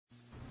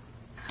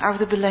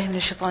A'udhu billahi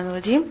minash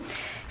shaitanir rajeem.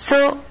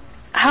 So,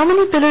 how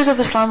many pillars of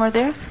Islam are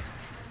there?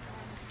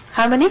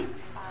 How many?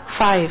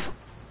 5.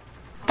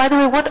 By the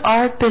way, what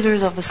are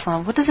pillars of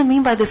Islam? What does it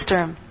mean by this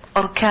term?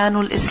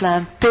 Arkanul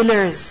Islam,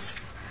 pillars.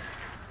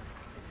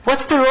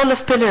 What's the role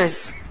of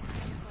pillars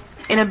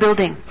in a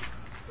building?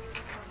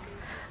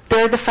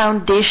 They're the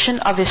foundation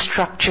of a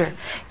structure.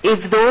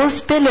 If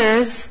those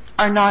pillars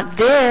are not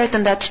there,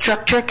 then that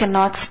structure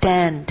cannot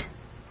stand.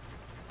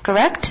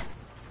 Correct?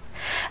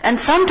 And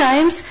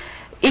sometimes,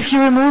 if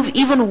you remove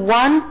even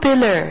one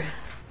pillar,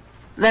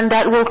 then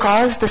that will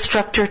cause the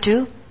structure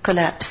to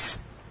collapse.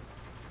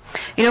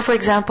 You know, for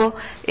example,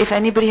 if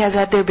anybody has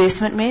had their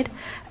basement made,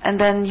 and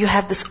then you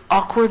have this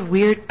awkward,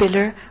 weird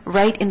pillar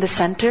right in the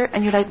center,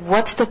 and you're like,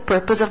 what's the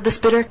purpose of this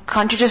pillar?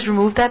 Can't you just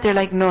remove that? They're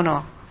like,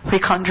 no, we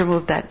can't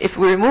remove that. If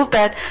we remove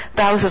that,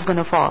 the house is going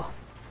to fall.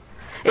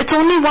 It's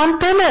only one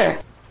pillar.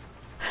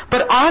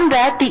 But on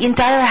that, the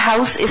entire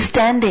house is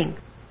standing.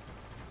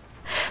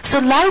 So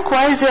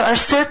likewise, there are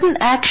certain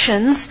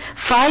actions,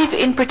 5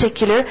 in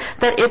particular,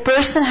 that a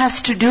person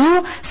has to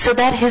do so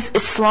that his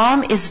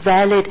Islam is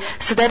valid,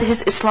 so that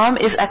his Islam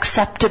is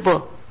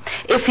acceptable.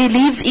 If he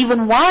leaves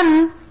even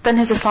one, then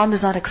his Islam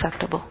is not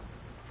acceptable.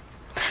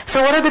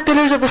 So what are the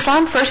pillars of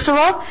Islam? First of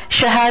all,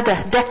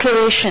 shahada,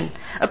 declaration.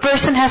 A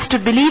person has to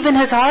believe in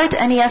his heart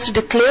and he has to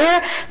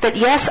declare that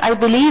yes, I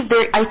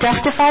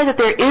testify that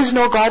there is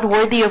no God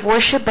worthy of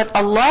worship but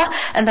Allah,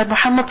 and that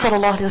Muhammad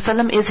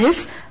ﷺ is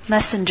his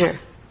messenger.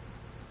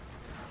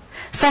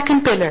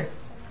 Second pillar,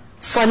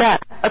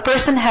 salat. A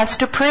person has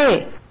to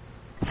pray.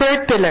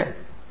 Third pillar,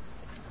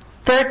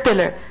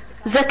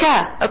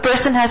 zakah. A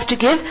person has to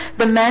give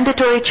the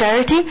mandatory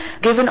charity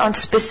given on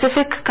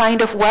specific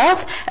kind of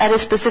wealth at a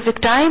specific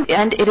time,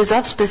 and it is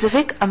of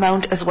specific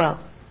amount as well.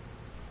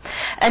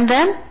 And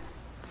then,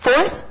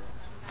 fourth,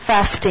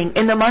 fasting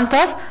in the month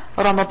of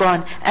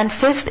Ramadan. And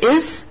fifth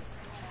is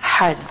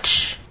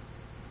Hajj.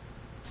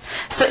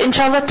 So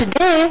inshallah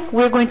today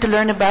we're going to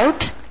learn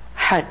about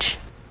Hajj.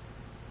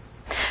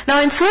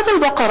 Now in Surah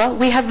Al-Baqarah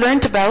we have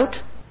learned about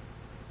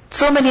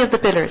so many of the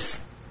pillars.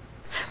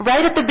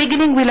 Right at the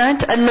beginning we learned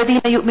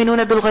الَّذِينَ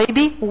يُؤْمِنُونَ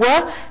بِالْغَيْبِ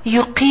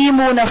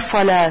وَيُقِيمُونَ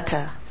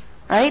الصَّلَاةَ.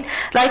 Right?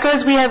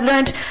 Likewise we have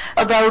learned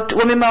about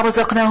وَمِمَّا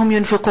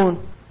رَزَقْنَاهُمْ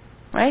يُنْفِقُونَ.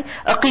 Right?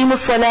 أَقِيمُوا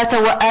الصَّلَاةَ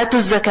وَآتُوا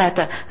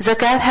الزَّكَاةَ.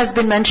 Zakat has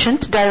been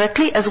mentioned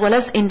directly as well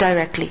as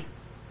indirectly.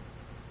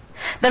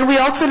 Then we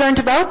also learned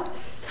about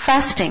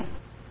fasting.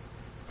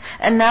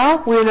 And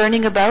now we're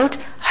learning about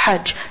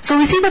Hajj. So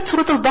we see that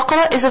Surah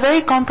Al-Baqarah is a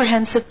very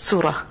comprehensive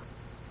surah.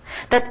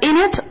 That in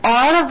it,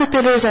 all of the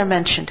pillars are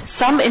mentioned.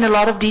 Some in a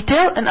lot of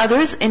detail and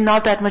others in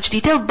not that much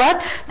detail,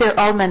 but they're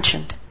all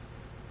mentioned.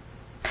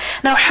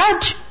 Now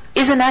Hajj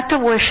is an act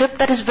of worship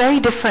that is very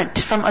different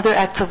from other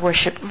acts of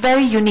worship.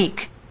 Very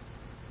unique.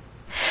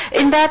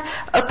 In that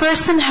a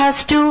person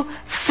has to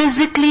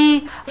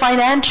physically,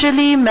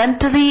 financially,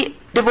 mentally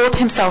devote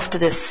himself to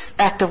this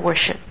act of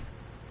worship.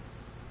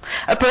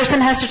 A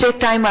person has to take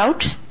time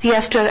out. He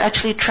has to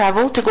actually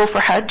travel to go for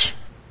Hajj.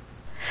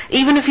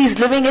 Even if he's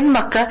living in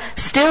Makkah,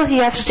 still he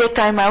has to take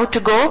time out to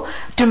go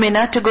to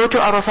Mina, to go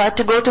to Arafat,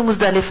 to go to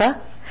Muzdalifah.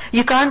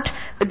 You can't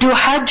do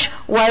Hajj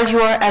while you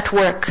are at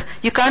work.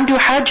 You can't do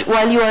Hajj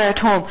while you are at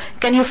home.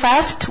 Can you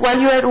fast while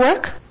you are at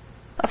work?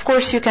 Of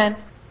course you can.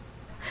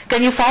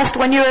 Can you fast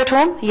when you're at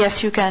home?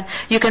 Yes, you can.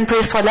 You can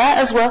pray Salah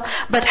as well.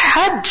 But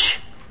Hajj,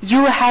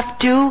 you have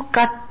to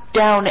cut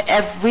down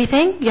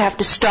everything. You have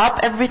to stop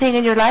everything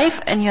in your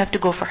life and you have to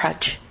go for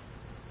Hajj.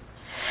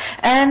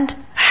 And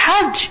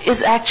Hajj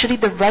is actually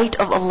the right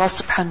of Allah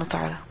subhanahu wa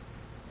ta'ala.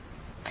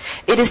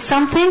 It is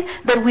something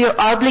that we are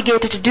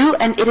obligated to do,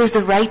 and it is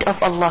the right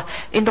of Allah.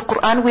 In the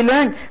Quran we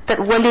learn that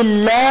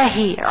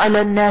وَلِلَّهِ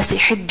عَلَى النَّاسِ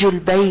حِجُّ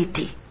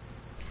الْبَيْتِ,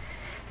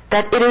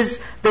 that it is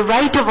the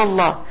right of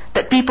Allah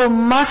that people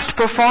must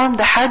perform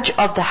the Hajj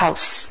of the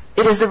house.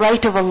 It is the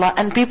right of Allah.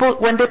 And people,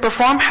 when they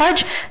perform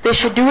Hajj, they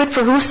should do it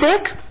for whose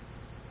sake?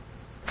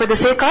 For the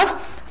sake of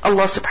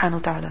Allah subhanahu wa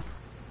ta'ala.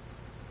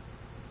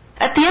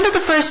 At the end of the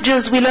first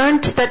juz, we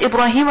learned that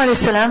Ibrahim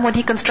a.s., when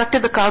he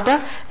constructed the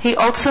Kaaba, he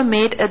also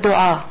made a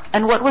dua.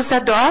 And what was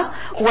that dua?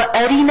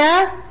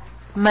 وَأَرِنَا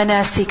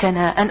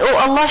مَنَاسِكَنَا. And oh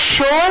Allah,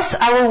 show us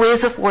our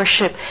ways of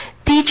worship.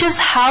 Teach us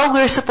how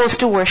we're supposed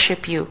to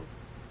worship you.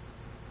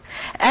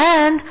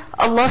 And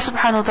Allah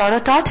subhanahu wa ta'ala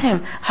taught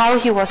him how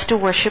he was to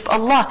worship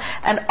Allah.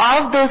 And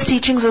of those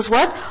teachings was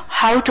what?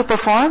 How to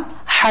perform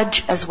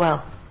Hajj as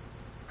well.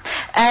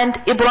 And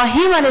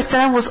Ibrahim a.s.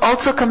 was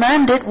also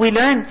commanded, we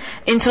learn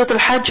in Surah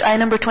Al-Hajj, ayah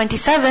number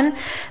 27,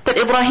 that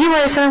Ibrahim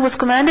a.s. was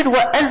commanded,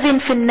 وَأَذِّن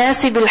فِي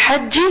النَّاسِ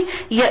بِالْحَجِّ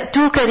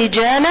يَأْتُوكَ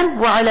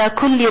رِجَالًا وَعَلَى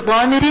كُلِّ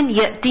ضَامِرٍ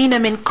يَأْتِينَ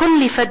مِنْ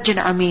كُلِّ فَجٍّ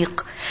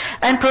عَمِيقٍ.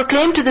 And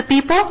proclaim to the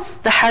people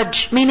the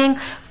Hajj, meaning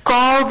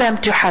call them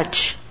to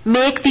Hajj.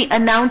 Make the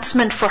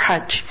announcement for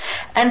Hajj.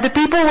 And the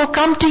people will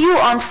come to you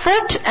on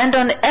foot and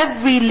on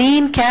every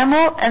lean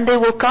camel, and they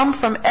will come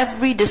from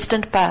every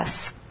distant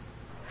pass.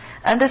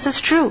 And this is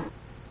true.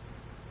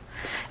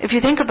 If you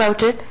think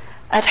about it,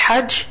 at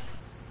Hajj,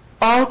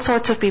 all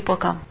sorts of people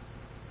come.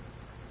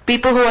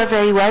 People who are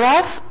very well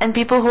off and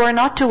people who are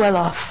not too well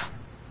off.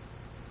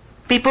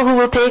 People who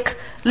will take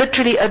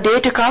literally a day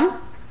to come,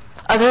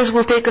 others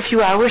will take a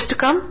few hours to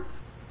come,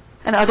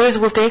 and others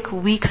will take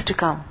weeks to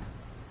come.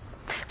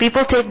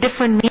 People take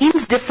different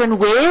means, different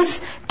ways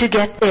to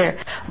get there.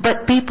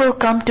 But people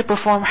come to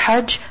perform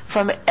Hajj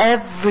from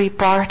every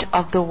part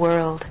of the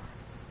world.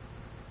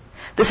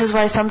 This is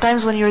why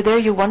sometimes when you're there,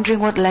 you're wondering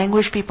what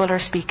language people are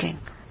speaking.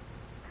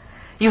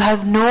 You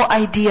have no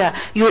idea.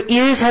 Your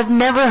ears have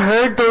never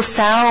heard those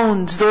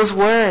sounds, those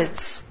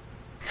words.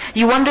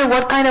 You wonder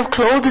what kind of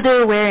clothes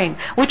they're wearing,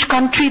 which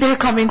country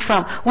they're coming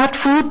from, what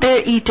food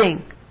they're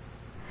eating.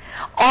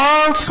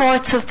 All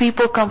sorts of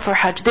people come for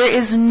Hajj. There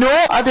is no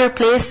other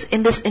place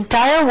in this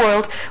entire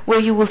world where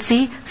you will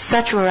see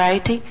such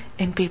variety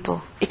in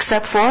people,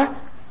 except for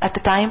at the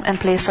time and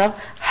place of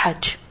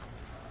Hajj.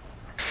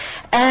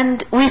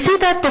 And we see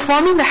that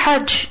performing the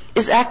Hajj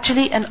is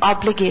actually an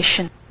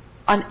obligation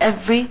on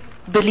every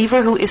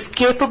believer who is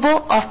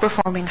capable of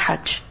performing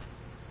Hajj.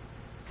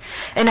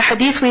 In a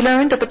hadith we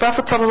learned that the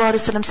Prophet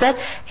ﷺ said,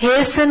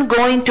 hasten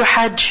going to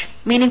Hajj,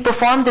 meaning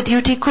perform the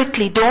duty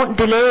quickly, don't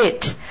delay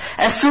it.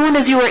 As soon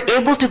as you are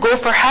able to go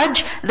for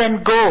Hajj,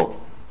 then go.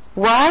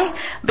 Why?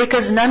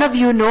 Because none of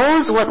you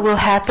knows what will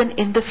happen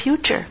in the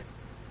future.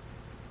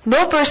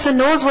 No person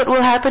knows what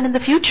will happen in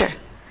the future.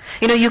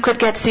 You could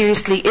get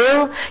seriously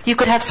ill, you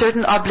could have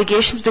certain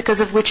obligations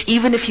because of which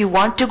even if you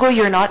want to go,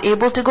 you're not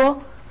able to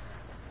go.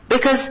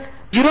 Because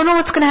you don't know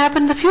what's going to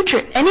happen in the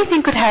future.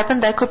 Anything could happen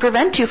that could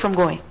prevent you from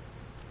going.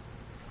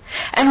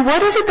 And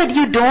what is it that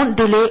you don't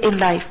delay in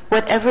life?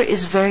 Whatever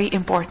is very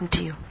important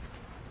to you.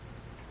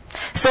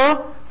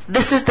 So,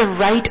 this is the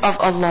right of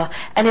Allah.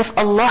 And if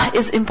Allah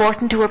is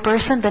important to a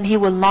person, then He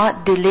will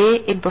not delay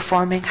in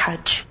performing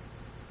Hajj.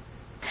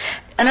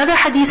 Another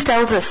hadith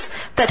tells us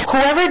that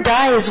whoever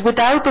dies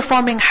without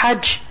performing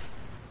Hajj,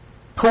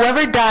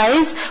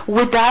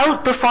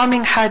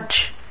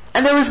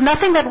 and there was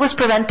nothing that was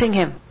preventing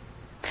him,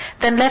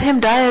 then let him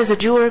die as a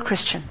Jew or a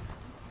Christian.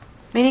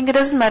 Meaning it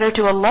doesn't matter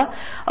to Allah.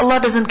 Allah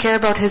doesn't care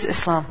about his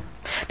Islam.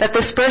 That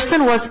this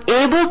person was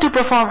able to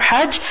perform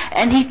Hajj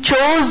and he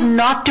chose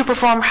not to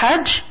perform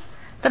Hajj,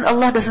 then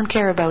Allah doesn't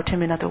care about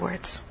him, in other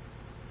words.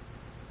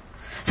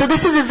 So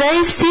this is a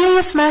very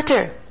serious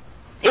matter.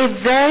 A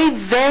very,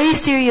 very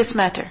serious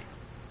matter.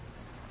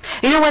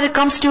 When it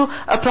comes to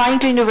applying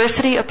to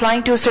university,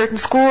 applying to a certain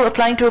school,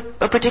 applying to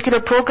a particular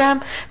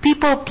program,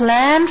 people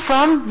plan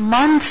from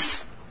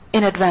months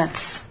in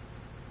advance.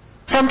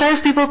 Sometimes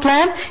people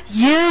plan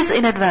years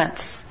in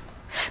advance.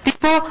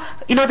 People,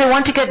 they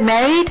want to get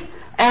married,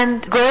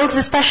 and girls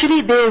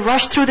especially, they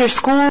rush through their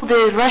school,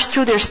 they rush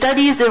through their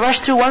studies, they rush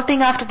through one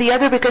thing after the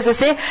other because they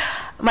say,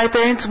 my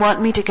parents want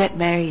me to get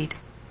married.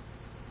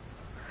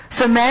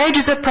 So marriage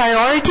is a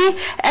priority,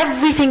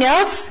 everything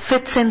else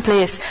fits in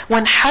place.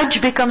 When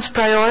Hajj becomes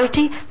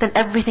priority, then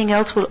everything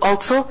else will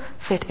also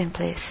fit in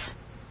place.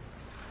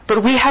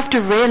 But we have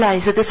to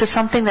realize that this is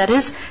something that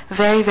is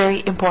very,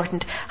 very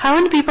important. How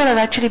many people have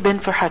actually been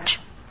for Hajj?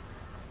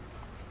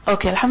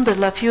 Okay,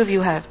 alhamdulillah, a few of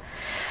you have.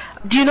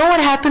 Do you know what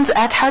happens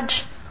at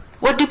Hajj?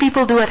 What do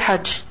people do at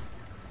Hajj?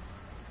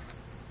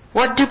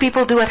 What do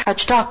people do at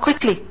Hajj? Talk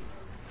quickly.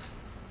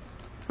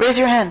 Raise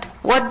your hand.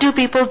 What do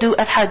people do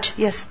at Hajj?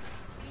 Yes.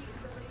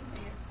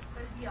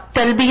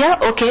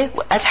 Talbiyah, okay.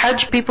 At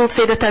Hajj people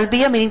say the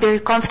Talbiyah, meaning they're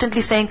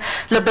constantly saying,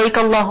 Labbaik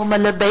Allahumma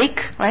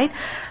Labbaik, right?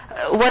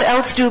 What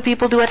else do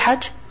people do at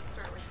Hajj?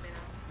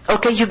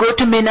 Okay, you go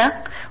to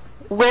Mina.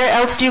 Where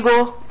else do you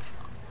go?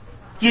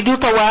 You do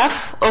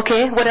Tawaf,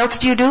 okay. What else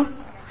do you do?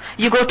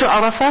 You go to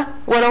Arafah.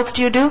 What else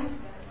do you do?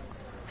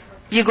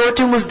 You go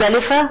to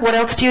Muzdalifah. What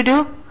else do you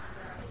do?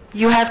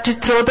 You have to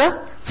throw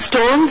the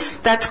stones.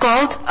 That's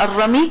called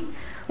Ar-Rami.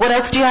 What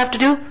else do you have to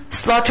do?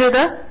 Slaughter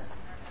the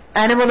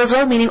animal as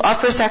well, meaning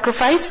offer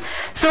sacrifice.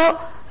 So,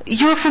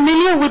 you're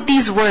familiar with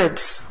these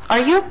words,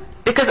 are you?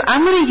 Because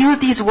I'm going to use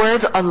these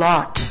words a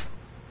lot.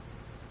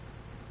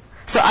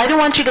 So I don't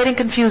want you getting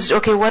confused.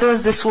 Okay, what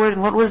was this word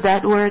and what was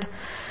that word?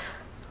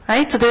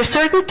 Right? So there are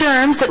certain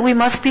terms that we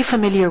must be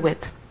familiar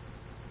with.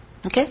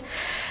 Okay?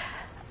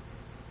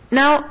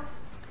 Now,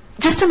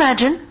 just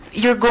imagine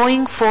you're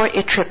going for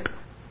a trip.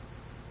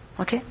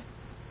 Okay?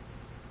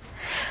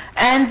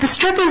 And this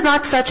trip is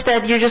not such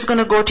that you're just going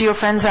to go to your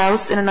friend's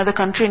house in another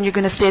country and you're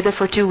going to stay there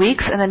for 2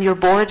 weeks and then you're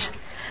bored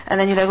and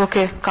then you're like,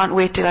 okay, can't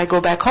wait till I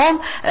go back home,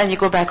 and you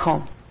go back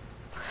home.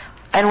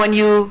 And when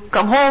you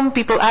come home,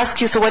 people ask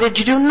you, so what did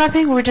you do?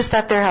 Nothing, we were just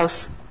at their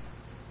house.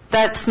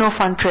 That's no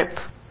fun trip.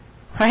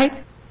 Right?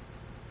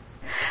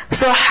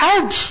 So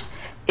Hajj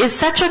is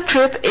such a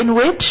trip in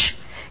which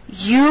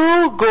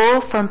you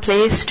go from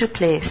place to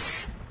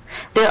place.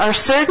 There are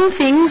certain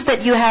things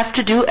that you have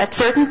to do at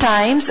certain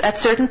times, at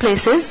certain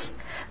places.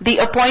 The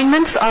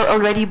appointments are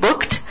already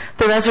booked.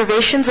 The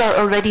reservations are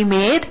already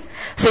made.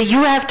 So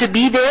you have to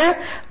be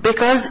there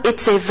because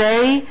it's a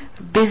very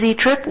busy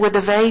trip with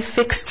a very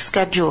fixed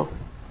schedule.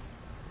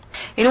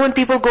 When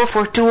people go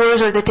for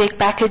tours or they take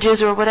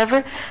packages or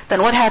whatever,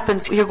 then what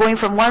happens? You're going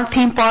from one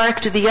theme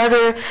park to the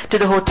other, to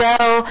the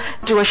hotel,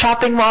 to a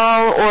shopping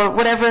mall or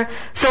whatever.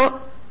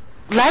 So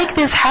like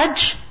this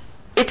Hajj,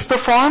 it's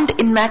performed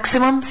in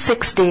maximum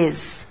 6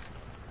 days.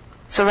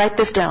 So write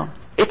this down.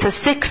 It's a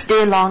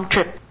 6-day long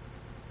trip.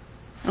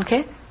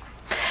 Okay?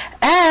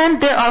 And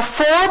there are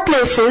 4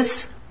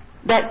 places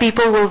that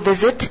people will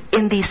visit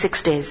in these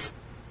 6 days.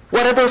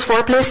 What are those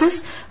 4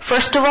 places?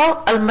 First of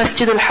all,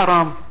 Al-Masjid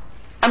Al-Haram.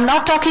 I'm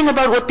not talking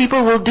about what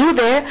people will do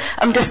there.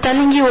 I'm just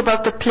telling you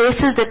about the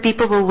places that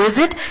people will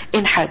visit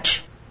in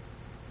Hajj.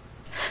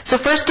 So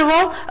first of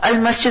all,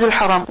 Al-Masjid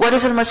Al-Haram. What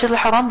is Al-Masjid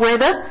Al-Haram? Where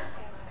the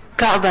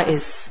Kaaba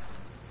is.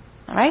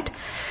 Alright?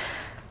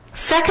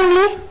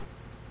 Secondly,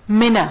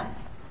 Mina.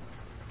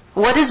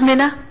 What is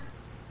Mina?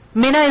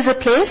 Mina is a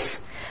place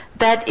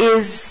that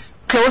is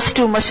close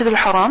to Masjid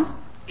Al-Haram.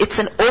 It's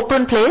an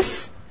open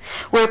place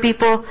where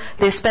people,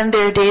 they spend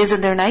their days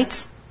and their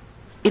nights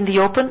in the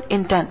open,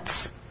 in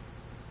tents.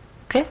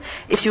 Okay?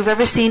 If you've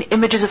ever seen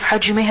images of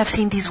Hajj, you may have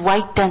seen these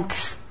white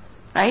tents.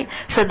 Right?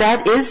 So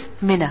that is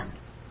Mina.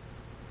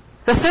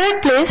 The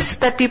third place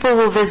that people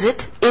will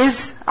visit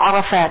is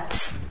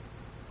Arafat.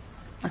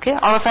 Okay?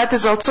 Arafat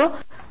is also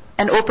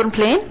an open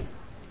plain.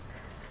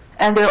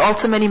 And there are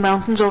also many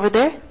mountains over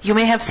there. You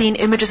may have seen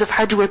images of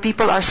Hajj where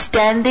people are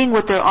standing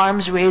with their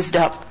arms raised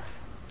up.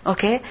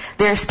 Okay?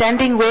 They are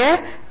standing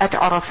where? At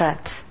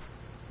Arafat.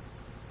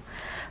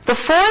 The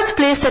fourth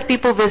place that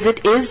people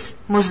visit is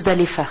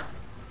Muzdalifah.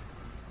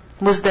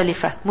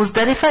 Muzdalifah.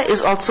 Muzdalifah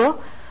is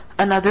also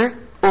another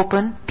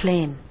open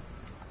plain.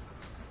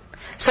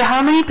 So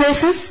how many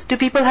places do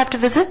people have to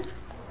visit?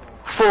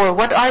 4.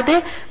 What are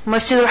they?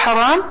 Masjid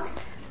Al-Haram,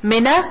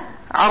 Mina,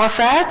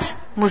 Arafat,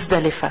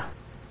 Muzdalifah.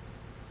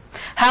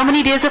 How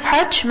many days of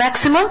Hajj?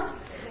 Maximum?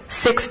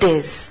 6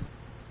 days.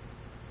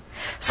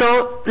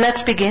 So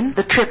let's begin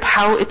the trip,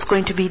 how it's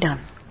going to be done.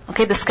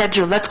 Okay, the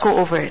schedule, let's go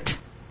over it.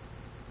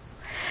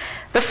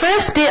 The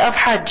first day of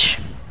Hajj,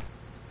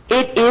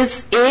 it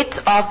is 8th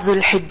of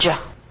Dhul Hijjah.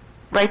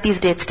 Write these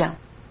dates down.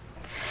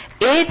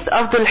 8th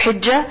of Dhul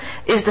Hijjah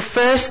is the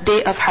first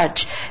day of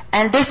Hajj.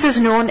 And this is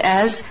known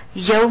as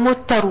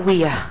Yawmut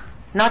Tarwiyah.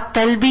 Not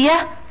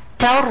Talbiyah,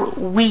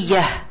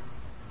 Tarwiyah.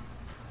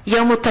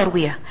 Yawmut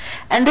Tarwiyah.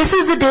 And this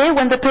is the day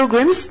when the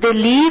pilgrims, they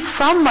leave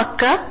from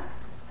Makkah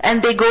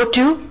and they go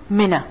to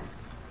Mina.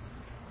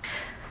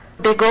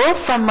 They go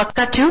from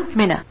Makkah to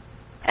Mina.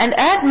 And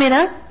at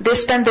Mina, they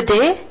spend the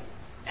day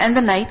and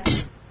the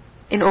night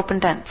in open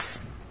tents.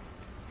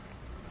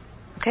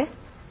 Okay?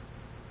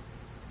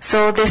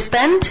 So they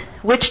spend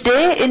which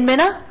day in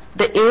Mina?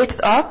 The 8th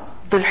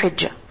of Dhul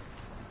Hijjah.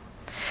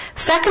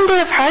 Second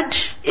day of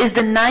Hajj is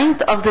the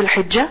 9th of Dhul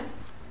Hijjah.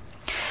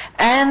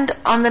 And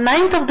on the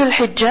 9th of Dhul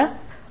Hijjah,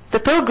 the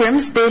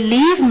pilgrims, they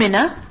leave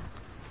Mina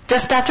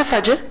just after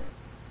Fajr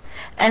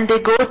and they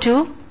go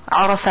to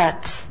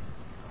Arafat.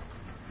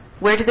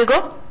 Where do they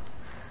go?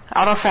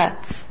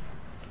 Arafat.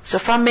 So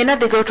from Mina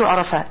they go to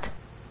Arafat.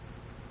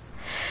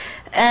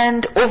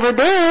 And over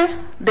there,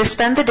 they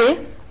spend the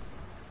day.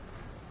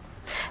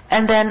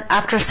 And then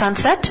after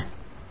sunset,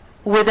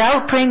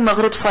 without praying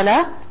Maghrib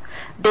Salah,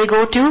 they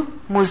go to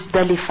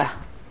Muzdalifah.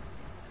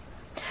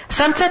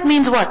 Sunset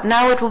means what?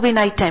 Now it will be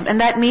nighttime.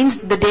 And that means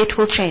the date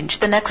will change.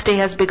 The next day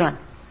has begun.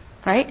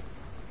 Right?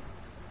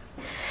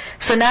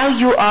 So now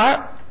you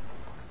are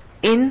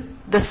in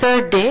the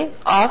 3rd day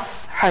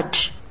of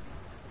Hajj.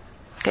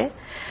 Okay?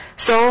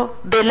 So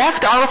they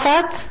left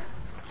Arafat.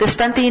 They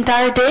spent the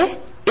entire day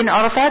in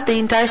Arafat, the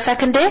entire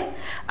 2nd day.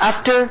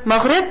 After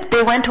Maghrib,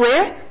 they went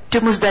where?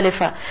 To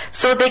Muzdalifah.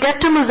 So they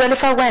get to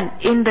Muzdalifah when?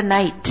 In the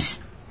night.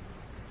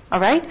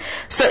 Alright?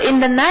 So in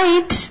the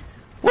night,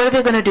 what are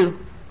they going to do?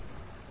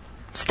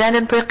 Stand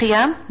and pray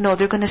Qiyam? No,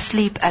 they're going to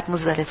sleep at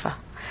Muzdalifah.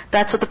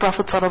 That's what the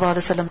Prophet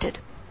ﷺ did.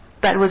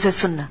 That was his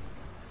sunnah.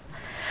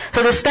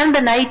 So they spend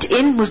the night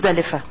in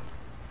Muzdalifah.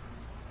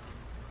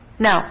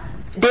 Now,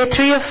 day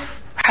 3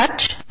 of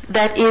Hajj,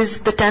 that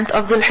is the 10th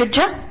of Dhul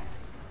Hijjah.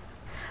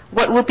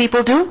 What will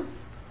people do?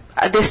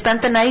 They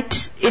spent the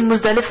night in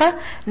Muzdalifah.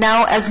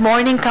 Now as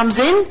morning comes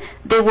in,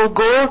 they will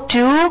go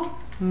to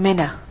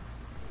Mina.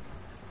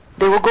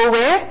 They will go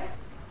where?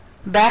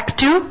 Back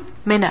to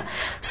Mina.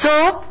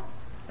 So,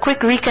 quick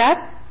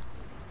recap.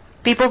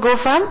 People go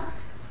from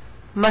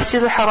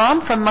Masjid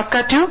Al-Haram, from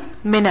Makkah to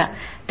Mina.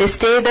 They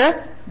stay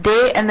the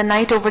day and the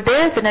night over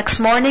there. The next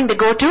morning they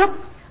go to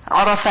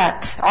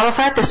Arafat.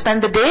 Arafat, they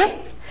spend the day.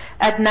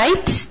 At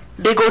night,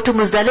 they go to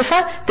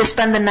Muzdalifah, they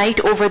spend the night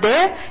over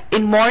there.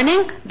 In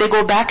morning, they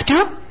go back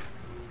to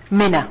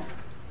Mina.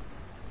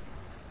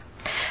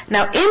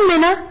 Now in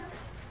Mina,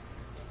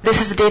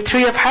 this is day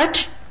 3 of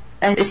Hajj,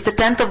 and it's the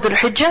 10th of Dhul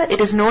Hijjah.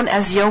 It is known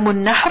as Yawmun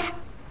Nahr.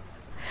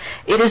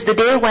 It is the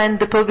day when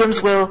the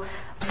pilgrims will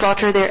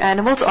slaughter their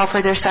animals,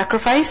 offer their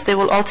sacrifice. They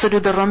will also do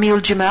the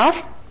Ramyul Jimar.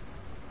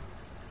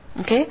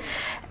 Okay?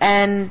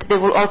 And they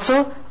will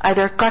also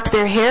either cut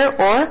their hair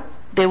or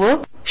they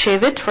will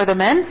shave it for the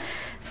men.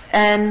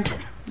 And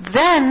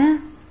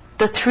then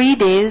the 3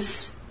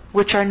 days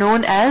which are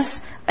known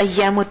as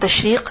Ayyamut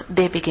Tashriq,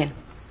 they begin.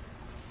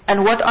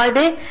 And what are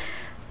they?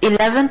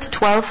 11th,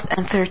 12th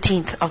and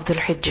 13th of Dhul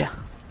Hijjah.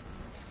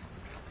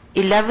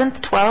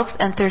 11th, 12th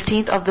and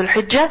 13th of Dhul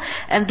Hijjah,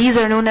 and these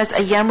are known as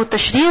Ayyamut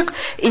Tashriq.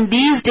 In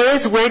these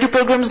days, where do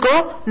pilgrims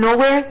go?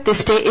 Nowhere. They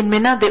stay in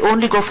Mina. They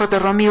only go for the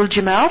Ramiul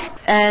Jimar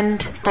and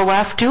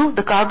Tawaf to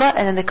the Kaaba,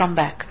 and then they come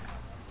back.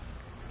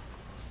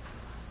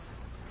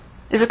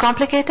 Is it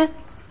complicated?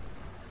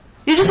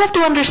 You just have to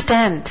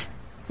understand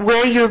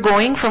where you're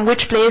going, from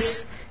which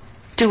place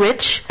to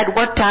which, at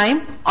what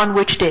time, on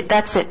which day.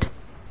 That's it.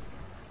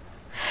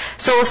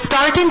 So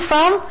starting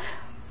from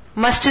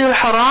Masjid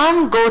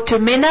al-Haram, go to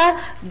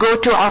Mina, go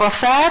to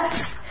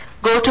Arafat,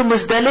 go to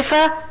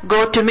Muzdalifah,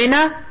 go to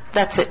Mina.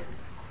 That's it.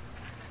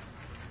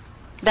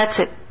 That's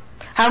it.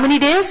 How many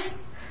days?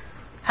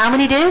 How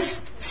many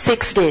days?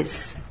 6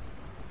 days.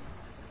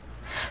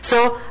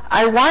 So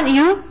I want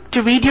you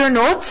to read your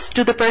notes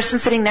to the person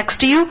sitting next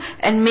to you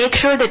and make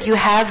sure that you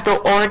have the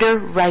order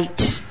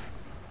right.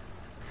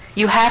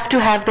 You have to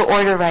have the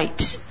order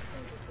right.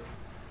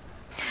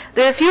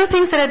 There are a few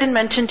things that I didn't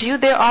mention to you.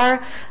 There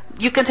are,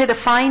 you can say, the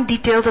fine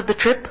details of the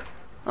trip.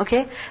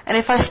 Okay? And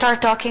if I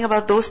start talking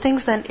about those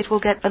things, then it will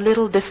get a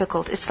little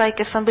difficult. It's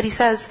like if somebody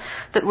says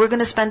that we're going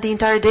to spend the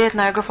entire day at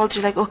Niagara Falls,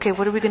 you're like, okay,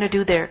 what are we going to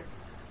do there?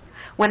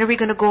 When are we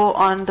going to go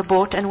on the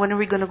boat? And when are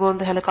we going to go on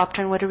the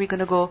helicopter? And when are we going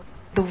to go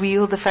the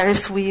wheel, the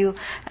Ferris wheel,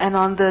 and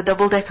on the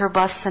double-decker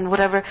bus and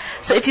whatever?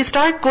 So if you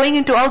start going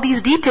into all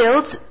these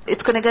details,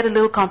 it's going to get a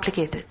little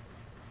complicated.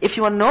 If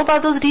you want to know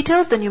about those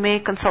details, then you may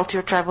consult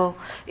your travel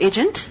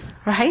agent,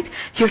 right?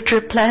 Your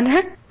trip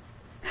planner.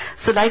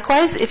 So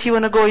likewise, if you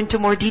want to go into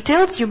more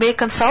details, you may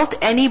consult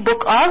any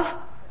book of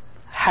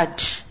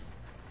Hajj.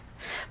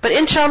 But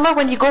inshallah,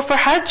 when you go for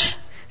Hajj,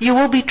 you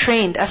will be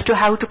trained as to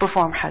how to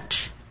perform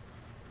Hajj.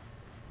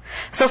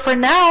 So for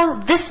now,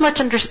 this much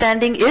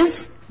understanding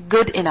is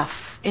good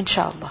enough,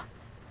 inshallah,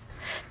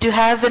 to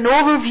have an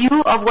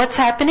overview of what's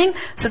happening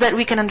so that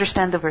we can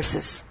understand the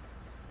verses.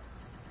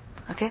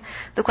 Okay?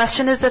 The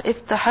question is that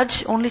if the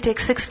Hajj only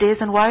takes 6 days,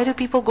 then why do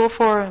people go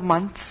for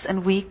months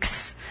and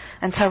weeks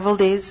and several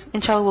days?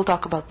 Inshallah, we'll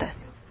talk about that.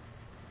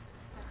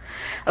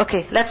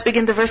 Okay, let's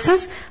begin the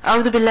verses.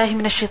 أعوذ بالله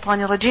من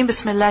الشيطان الرجيم.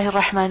 بسم الله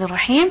الرحمن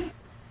الرحيم.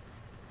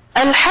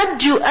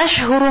 الحج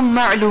أشهر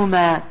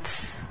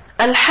معلومات.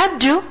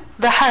 الحج,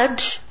 the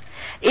Hajj,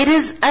 it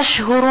is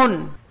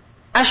ashhurun.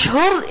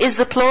 Ashhur is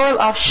the plural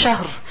of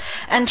shahr.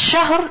 And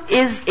shahr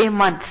is a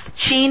month.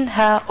 Sheen,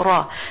 ha,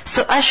 ra.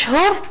 So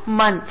ashhur,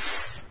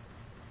 months.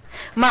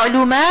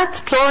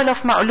 Ma'lumat, plural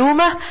of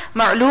ma'lumah.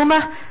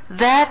 Ma'lumah,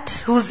 that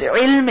whose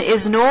ilm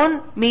is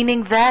known,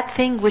 meaning that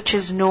thing which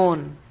is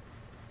known.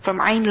 From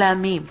Ain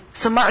Lam Mim.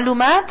 So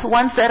ma'lumat,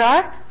 ones that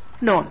are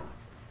known.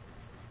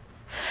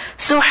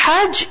 So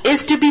Hajj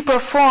is to be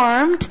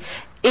performed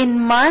in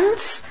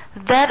months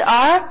that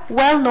are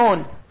well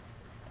known.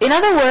 In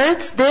other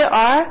words, there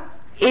are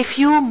a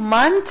few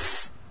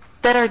months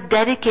that are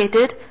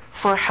dedicated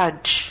for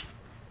Hajj.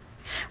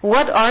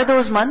 What are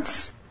those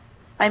months?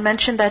 I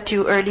mentioned that to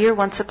you earlier,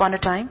 once upon a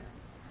time.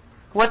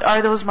 What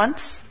are those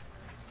months?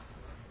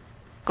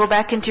 Go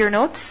back into your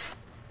notes.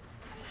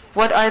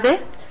 What are they?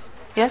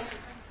 Yes?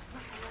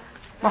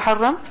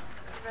 Muharram,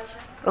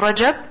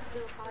 Rajab,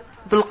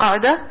 Dhul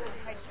Qa'dah,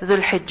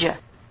 Dhul Hijjah.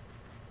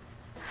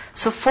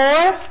 So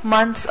 4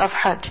 months of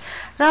Hajj.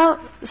 Now,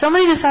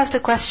 somebody just asked a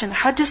question.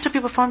 Hajj is to be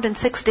performed in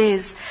 6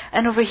 days.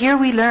 And over here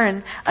we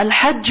learn,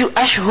 Al-Hajju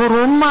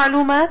ashhurun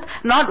ma'lumat.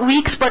 Not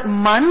weeks, but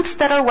months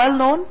that are well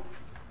known.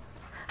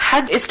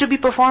 Hajj is to be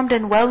performed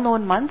in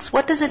well-known months.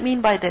 What does it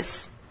mean by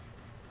this?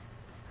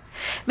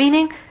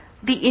 Meaning,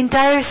 the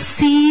entire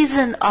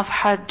season of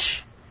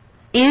Hajj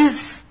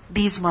is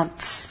these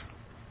months.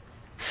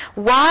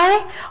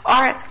 Why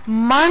are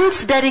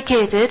months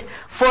dedicated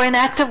for an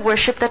act of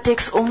worship that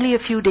takes only a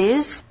few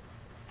days?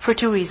 For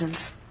 2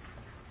 reasons.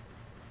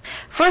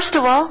 First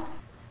of all,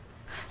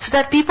 so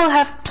that people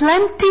have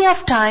plenty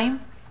of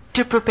time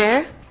to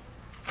prepare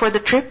for the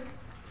trip,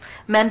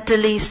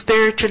 mentally,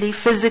 spiritually,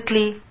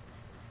 physically.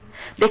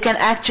 They can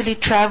actually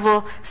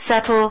travel,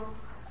 settle,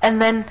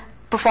 and then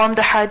perform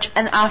the Hajj,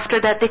 and after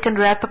that they can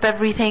wrap up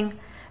everything,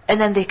 and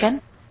then they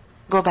can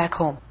go back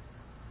home.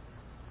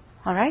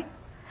 Alright?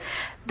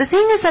 The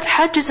thing is that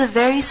Hajj is a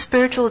very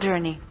spiritual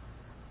journey.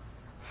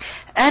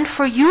 And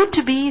for you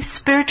to be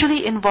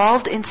spiritually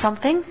involved in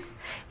something,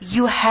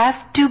 you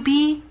have to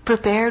be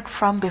prepared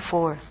from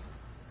before.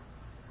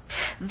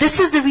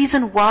 This is the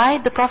reason why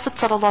the Prophet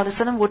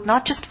ﷺ would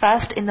not just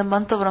fast in the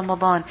month of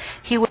Ramadan.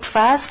 He would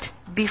fast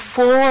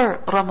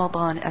before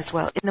Ramadan as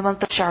well, in the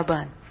month of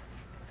Sha'ban.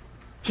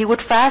 He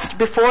would fast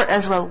before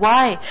as well.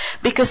 Why?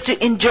 Because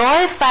to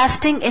enjoy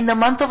fasting in the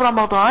month of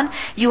Ramadan,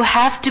 you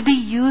have to be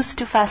used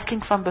to fasting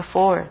from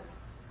before.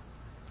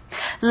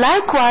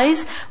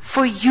 Likewise,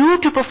 for you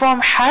to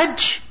perform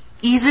Hajj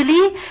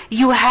easily,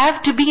 you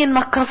have to be in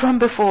Makkah from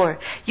before.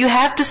 You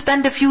have to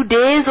spend a few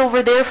days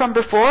over there from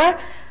before,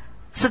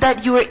 so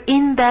that you are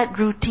in that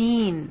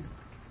routine.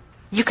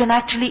 You can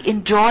actually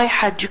enjoy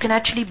Hajj. You can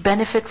actually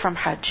benefit from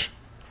Hajj.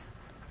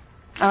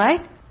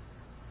 Alright?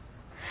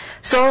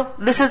 So,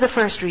 this is the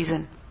first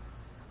reason.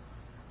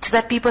 So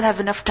that people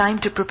have enough time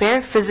to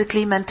prepare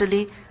physically,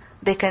 mentally.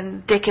 They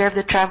can take care of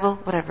the travel,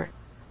 whatever.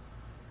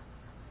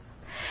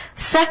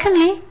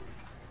 Secondly,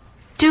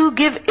 to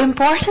give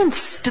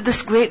importance to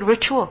this great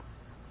ritual.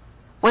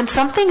 When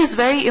something is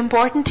very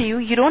important to you,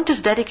 you don't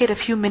just dedicate a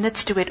few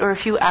minutes to it or a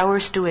few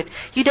hours to it.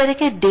 You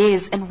dedicate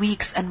days and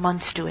weeks and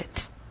months to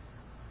it.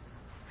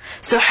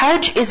 So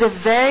Hajj is a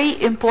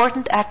very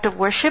important act of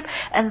worship,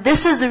 and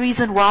this is the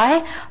reason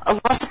why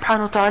Allah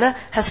subhanahu wa ta'ala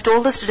has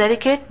told us to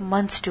dedicate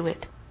months to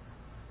it.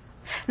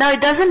 Now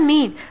it doesn't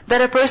mean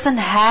that a person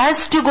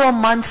has to go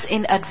months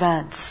in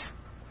advance,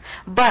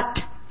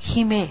 but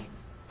he may.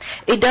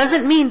 It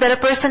doesn't mean that a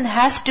person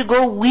has to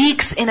go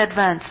weeks in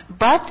advance,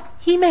 but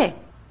he may.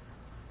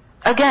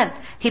 Again,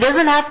 he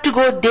doesn't have to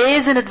go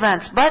days in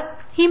advance, but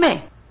he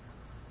may.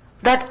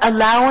 That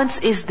allowance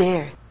is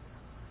there.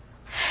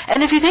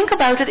 And if you think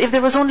about it, if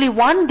there was only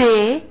one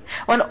day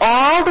when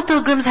all the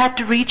pilgrims had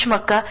to reach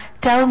Makkah,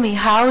 tell me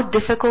how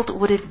difficult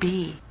would it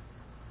be?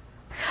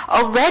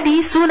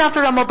 Already, soon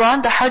after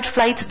Ramadan, the Hajj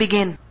flights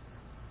begin.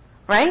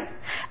 Right?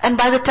 And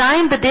by the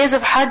time the days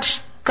of Hajj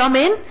come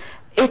in,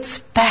 it's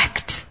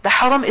packed. The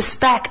Haram is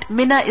packed.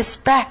 Mina is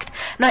packed.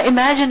 Now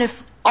imagine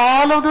if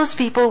all of those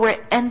people were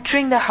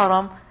entering the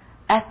Haram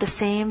at the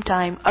same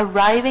time,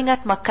 arriving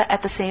at Makkah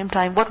at the same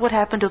time. What would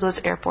happen to those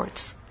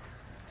airports?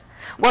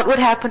 What would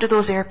happen to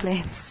those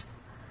airplanes?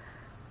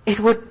 It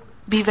would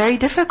be very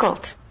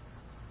difficult.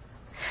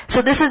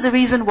 So this is the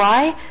reason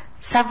why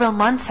several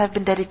months have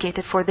been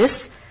dedicated for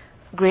this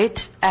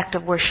great act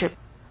of worship.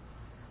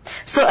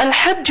 So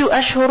Al-Hajju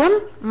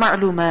Ashhurun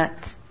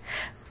Ma'lumat.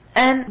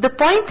 And the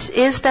point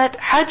is that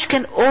Hajj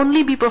can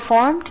only be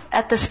performed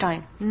at this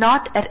time,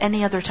 not at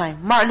any other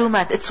time.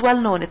 Ma'lumat, it's well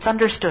known, it's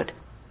understood.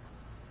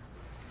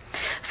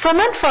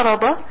 فَمَنْ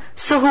فَرَضَ,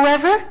 so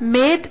whoever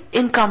made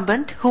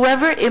incumbent,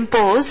 whoever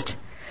imposed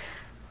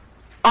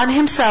on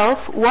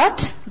himself,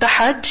 what? The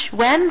Hajj,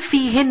 when?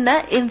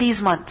 فِيهِنَّ, in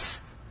these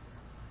months.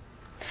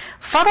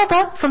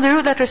 Farada, from the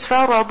root letters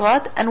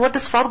faradat, and what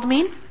does fard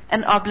mean?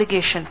 An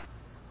obligation.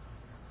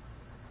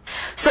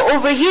 So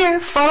over here,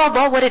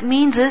 farada, what it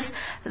means is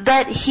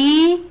that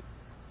he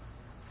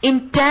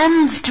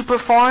intends to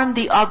perform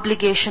the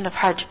obligation of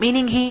Hajj.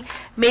 Meaning he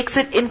makes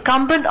it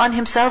incumbent on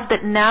himself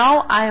that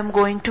now I am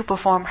going to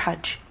perform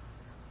Hajj.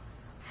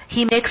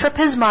 He makes up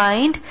his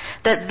mind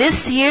that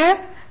this year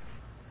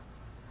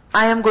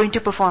I am going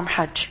to perform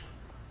Hajj.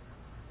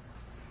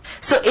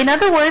 So in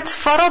other words,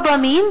 farada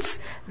means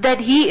that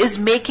he is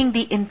making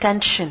the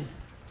intention.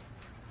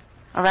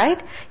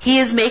 Alright? He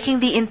is making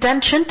the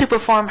intention to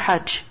perform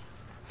Hajj.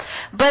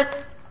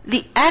 But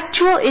the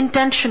actual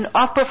intention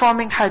of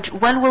performing Hajj,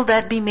 when will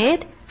that be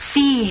made?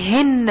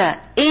 فِيهِنَّ,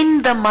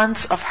 in the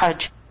months of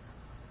Hajj.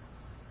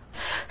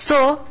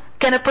 So,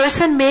 can a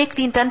person make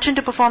the intention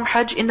to perform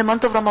Hajj in the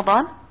month of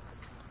Ramadan?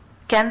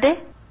 Can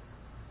they?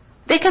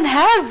 They can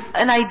have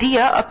an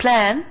idea, a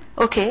plan,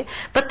 okay,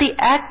 but the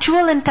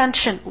actual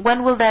intention,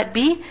 when will that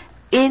be?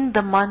 In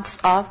the months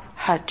of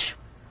Hajj.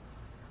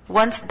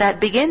 Once that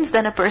begins,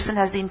 then a person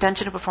has the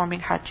intention of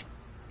performing Hajj.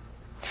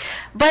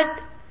 But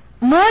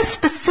more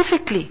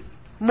specifically,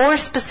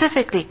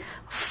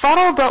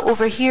 farada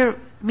over here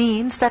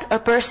means that a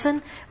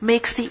person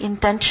makes the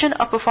intention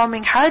of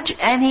performing Hajj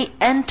and he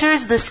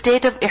enters the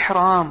state of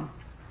Ihram.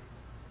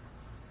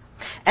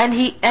 And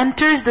he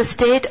enters the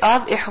state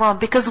of Ihram.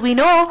 Because we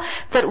know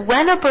that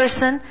when a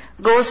person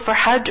goes for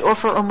Hajj or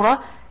for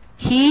Umrah,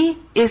 he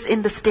is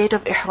in the state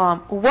of Ihram.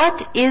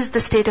 What is the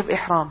state of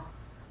Ihram?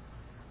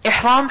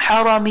 Ihram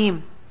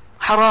haramim.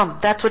 Haram,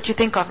 that's what you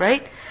think of,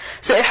 right?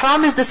 So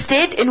Ihram is the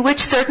state in which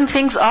certain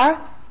things are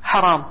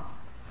haram.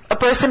 A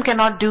person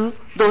cannot do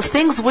those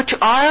things which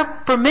are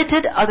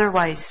permitted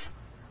otherwise.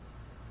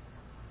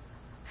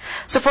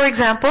 So for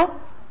example,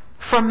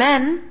 for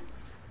men,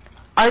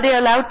 are they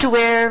allowed to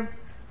wear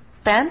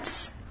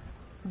pants?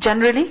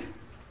 Generally?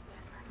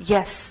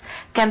 Yes.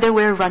 Can they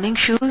wear running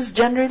shoes?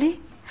 Generally?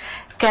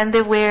 Can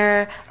they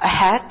wear a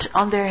hat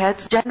on their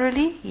heads?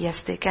 Generally?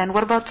 Yes, they can.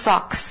 What about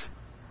socks?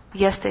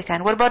 Yes, they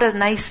can. What about a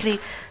nicely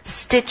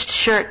stitched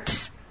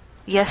shirt?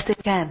 Yes, they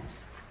can.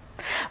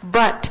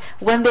 But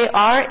when they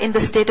are in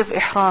the state of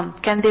Ihram,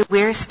 can they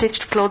wear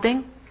stitched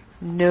clothing?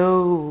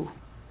 No.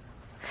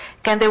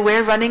 Can they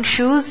wear running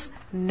shoes?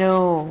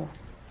 No.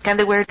 Can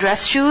they wear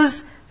dress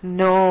shoes?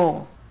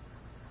 No.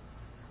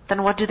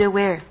 Then what do they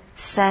wear?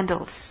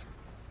 Sandals.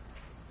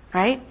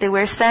 Right? They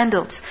wear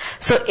sandals.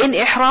 So in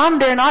Ihram,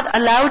 they're not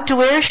allowed to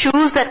wear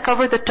shoes that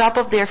cover the top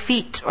of their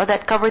feet or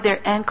that cover their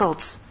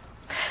ankles.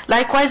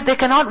 Likewise, they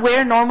cannot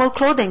wear normal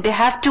clothing. They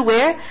have to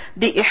wear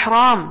the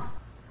Ihram.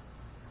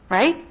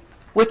 Right?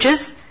 Which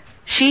is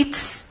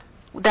sheets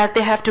that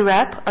they have to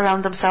wrap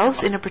around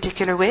themselves in a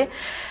particular way.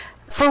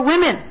 For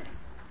women,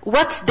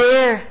 what's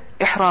their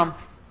Ihram?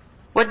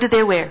 What do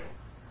they wear?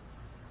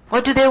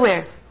 What do they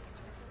wear?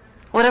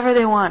 Whatever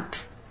they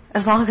want,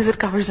 as long as it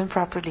covers them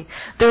properly.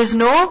 There is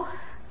no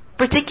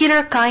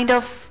particular kind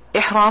of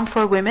Ihram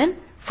for women.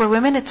 For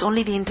women, it's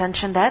only the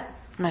intention that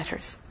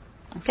matters.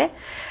 Okay?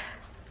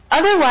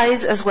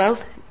 Otherwise as well,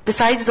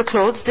 besides the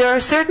clothes, there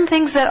are certain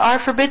things that are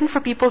forbidden for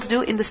people to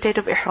do in the state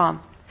of Ihram.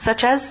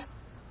 Such as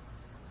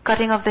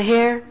cutting of the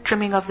hair,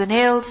 trimming of the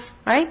nails,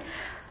 right?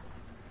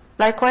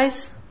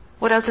 Likewise,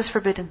 What else is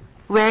forbidden?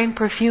 Wearing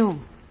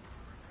perfume.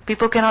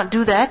 People cannot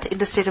do that in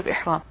the state of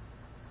ihram.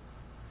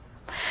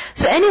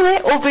 So anyway,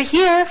 over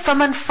here,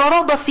 فَمَنْ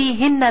فَرَضَ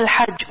فِيهِنَّ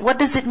الْحَجِّ. What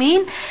does it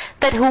mean?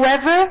 That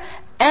whoever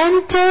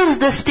enters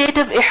the state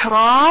of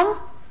ihram,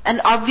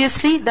 and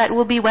obviously that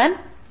will be when?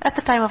 At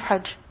the time of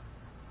Hajj.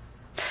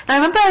 Now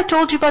remember I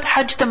told you about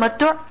Hajj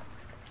Tamattu'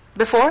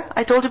 before?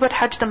 I told you about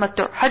Hajj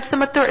Tamattu'. Hajj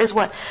Tamattu' is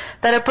what?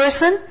 That a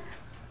person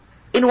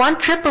in one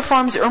trip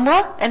performs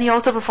Umrah and he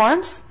also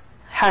performs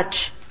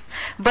Hajj.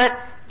 But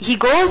he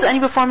goes and he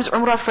performs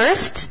Umrah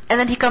first, and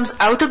then he comes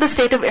out of the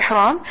state of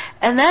Ihram,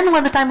 and then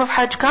when the time of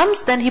Hajj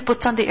comes, then he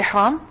puts on the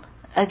Ihram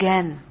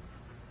again.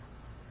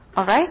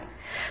 Alright?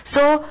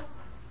 So,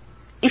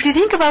 if you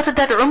think about it,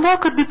 that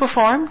Umrah could be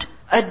performed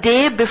a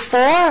day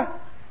before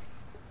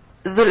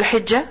Dhul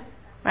Hijjah,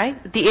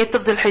 right? The 8th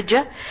of Dhul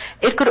Hijjah.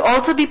 It could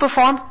also be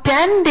performed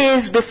 10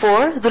 days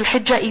before Dhul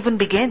Hijjah even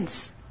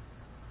begins.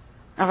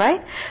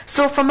 Alright?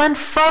 So, فَمَنْ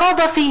فَرَضَ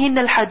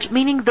فِيهِنَّ الْحَجِّ,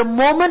 meaning the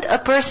moment a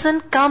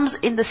person comes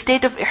in the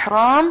state of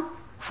ihram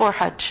for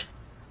Hajj.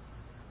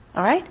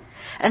 Alright?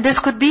 And this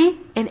could be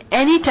in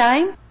any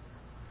time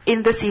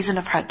in the season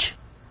of Hajj.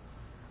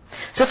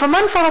 So,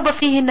 فَمَنْ فَرَضَ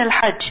فِيهِنَّ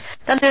الْحَجِّ,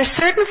 then there are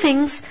certain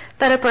things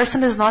that a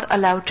person is not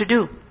allowed to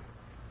do.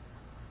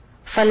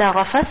 فَلَا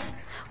رَفَثْ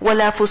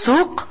وَلَا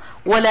فُسُوقْ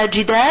وَلَا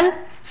جِدَالْ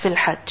فِي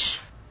الْحَجِّ.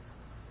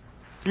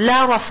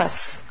 لَا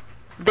رَفَثْ.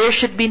 There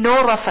should be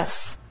no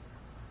rafath.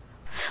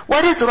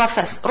 What is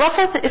rafath?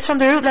 Rafath is from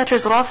the root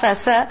letters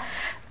rafasa,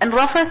 and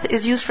rafath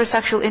is used for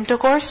sexual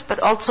intercourse, but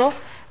also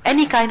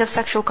any kind of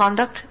sexual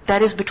conduct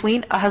that is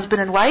between a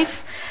husband and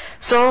wife.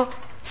 So,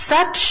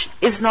 such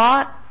is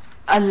not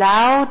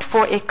allowed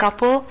for a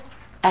couple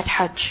at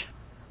Hajj.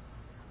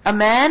 A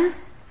man,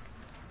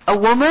 a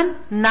woman,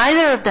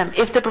 neither of them,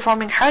 if they're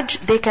performing Hajj,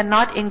 they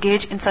cannot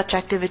engage in such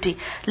activity.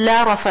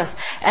 La rafath.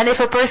 And if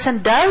a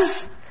person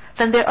does,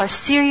 then there are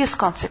serious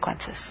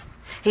consequences.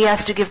 He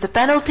has to give the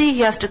penalty, he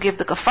has to give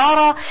the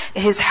kafara,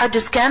 his Hajj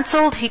is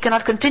cancelled, he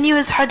cannot continue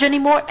his Hajj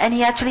anymore, and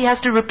he actually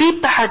has to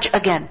repeat the Hajj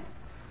again.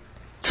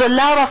 So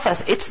la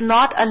rafath, it's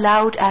not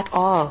allowed at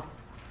all.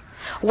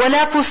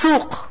 Wala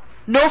fusuq,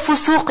 no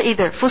fusuq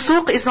either.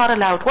 Fusuq is not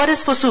allowed. What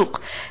is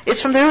fusuq?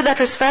 It's from the root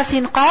letters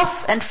fasin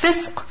qaf and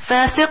fisq,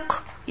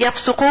 fasiq,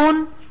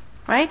 yafsuqun,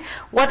 right?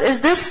 What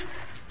is this?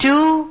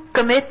 To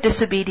commit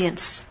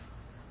disobedience.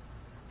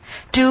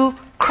 To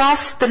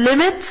cross the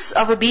limits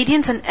of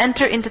obedience and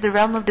enter into the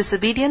realm of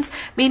disobedience,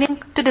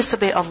 meaning to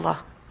disobey Allah,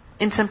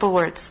 in simple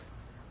words.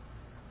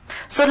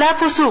 So la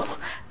fusuq,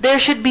 there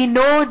should be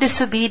no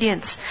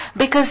disobedience,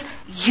 because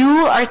you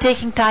are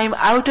taking time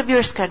out of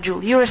your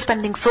schedule, you are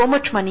spending so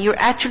much money, you're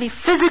actually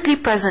physically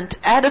present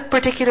at a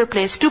particular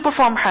place to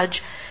perform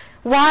Hajj.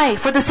 Why?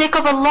 For the sake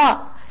of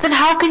Allah. Then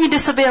how can you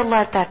disobey Allah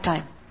at that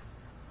time?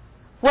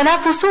 Wala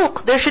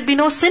fusuq, there should be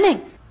no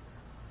sinning.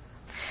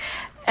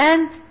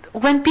 And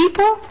when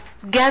people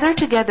gather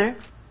together,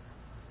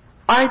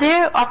 are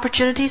there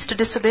opportunities to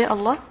disobey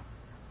Allah?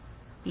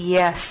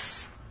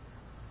 Yes.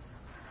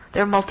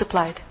 They're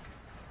multiplied.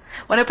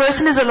 When a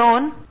person is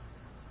alone,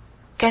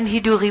 can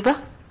he do ghibah?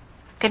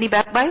 Can he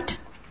backbite?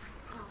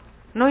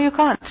 No, you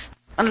can't.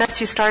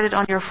 Unless you start it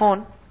on your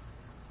phone.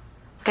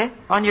 Okay?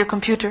 On your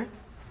computer.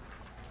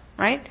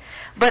 Right?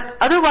 But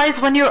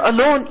otherwise, when you're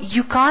alone,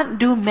 you can't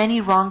do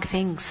many wrong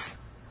things.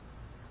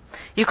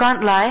 You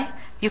can't lie,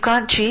 you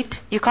can't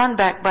cheat, you can't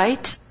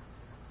backbite.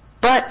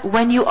 But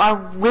when you are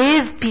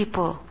with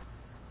people,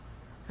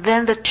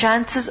 then the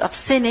chances of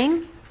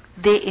sinning,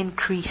 they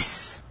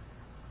increase.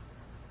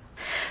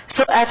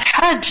 So at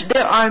Hajj,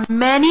 there are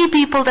many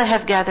people that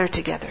have gathered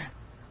together.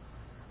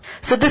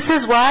 So this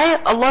is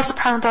why Allah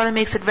subhanahu wa ta'ala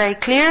makes it very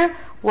clear,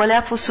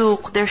 وَلَا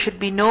فُسُوقٍ, there should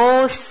be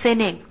no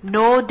sinning,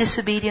 no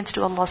disobedience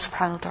to Allah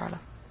subhanahu wa ta'ala.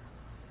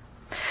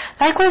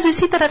 Likewise, we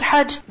see that at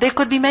Hajj, there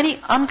could be many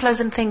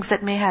unpleasant things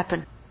that may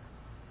happen.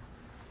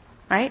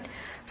 Right?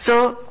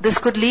 So this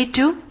could lead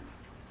to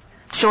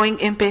showing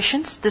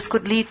impatience. This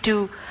could lead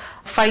to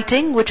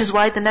fighting, which is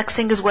why the next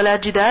thing is wala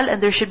jidal,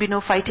 and there should be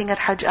no fighting at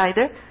Hajj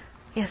either.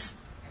 Yes.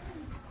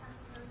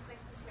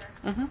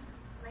 Mm-hmm.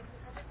 Like,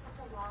 because it's such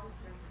a long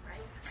journey,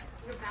 right?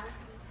 You're bound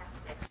to be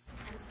tested.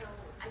 And so,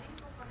 I didn't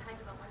go for Hajj,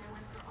 but when I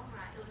went for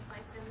Umrah, it was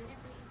like the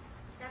minute we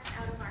stepped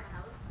out of our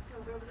house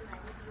to where we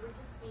landed, we were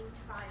just being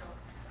trialed.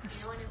 You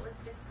know, and it was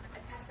just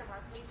a test of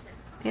our patience.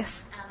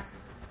 Yes.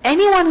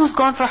 Anyone who's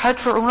gone for Hajj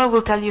for Umrah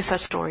will tell you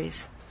such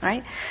stories,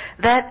 right?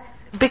 That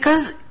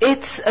because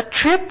it's a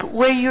trip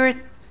where you're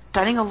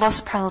telling Allah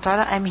subhanahu wa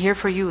ta'ala, I'm here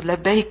for you,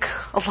 labbaik,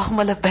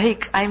 Allahumma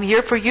labbaik, I'm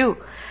here for you.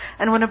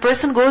 And when a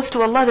person goes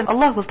to Allah, then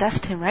Allah will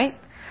test him, right?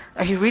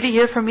 Are you really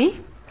here for me?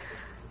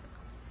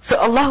 So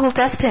Allah will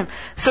test him.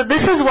 So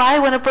this is why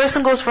when a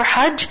person goes for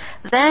Hajj,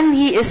 then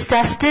he is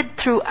tested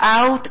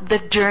throughout the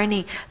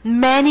journey.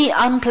 Many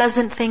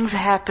unpleasant things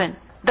happen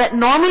that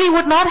normally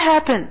would not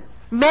happen.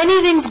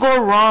 Many things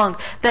go wrong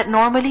that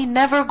normally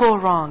never go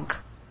wrong.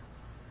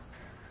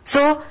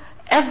 So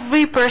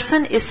every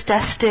person is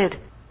tested.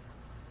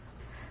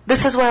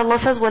 This is why Allah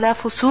says, وَلَا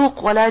فُسُوقٍ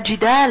وَلَا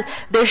جِدَالٍ.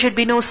 There should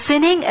be no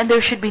sinning and there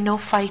should be no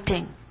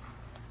fighting.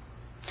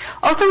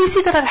 Also, we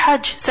see that at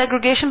Hajj,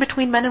 segregation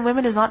between men and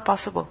women is not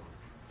possible.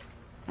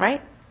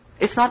 Right?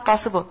 It's not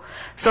possible.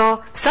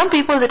 So, some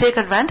people, they take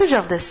advantage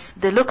of this.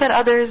 They look at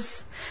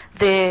others,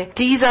 they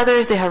tease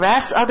others, they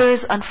harass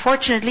others,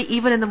 unfortunately,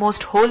 even in the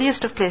most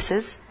holiest of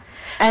places.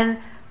 And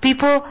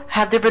people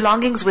have their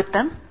belongings with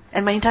them.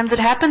 And many times it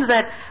happens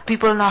that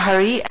people in a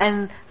hurry,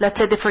 and let's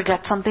say they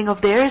forget something of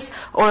theirs,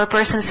 or a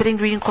person is sitting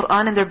reading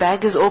Qur'an and their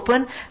bag is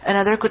open,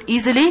 another could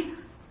easily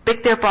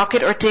pick their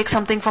pocket or take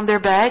something from their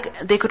bag.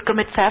 They could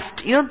commit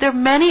theft. There are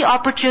many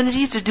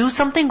opportunities to do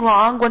something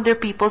wrong when there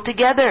are people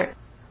together.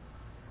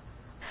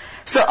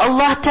 So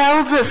Allah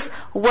tells us,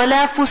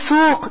 وَلَا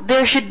فُسُوقٍ,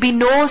 there should be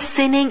no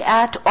sinning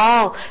at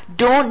all.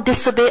 Don't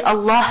disobey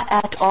Allah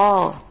at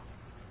all.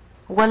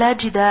 وَلَا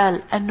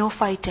جِدَالٍ, and no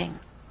fighting.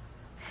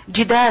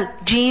 Jidal,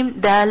 Jim,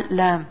 Dal,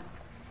 Lam.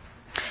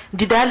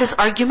 Jidal is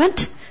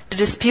argument, to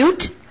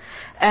dispute,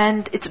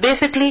 and it's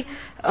basically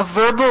a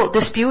verbal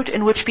dispute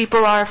in which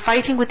people are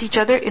fighting with each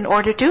other in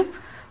order to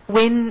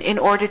win, in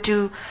order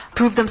to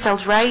prove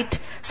themselves right.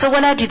 So,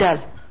 wala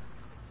jidal.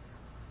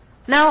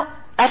 Now,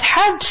 at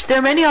Hajj, there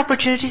are many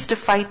opportunities to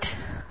fight,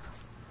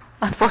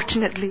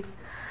 unfortunately.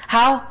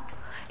 How?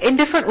 In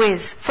different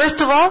ways.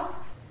 First of all,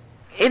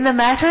 in the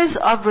matters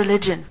of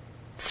religion.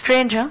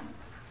 Strange, huh?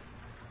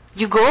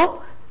 You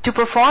go to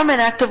perform an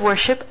act of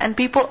worship and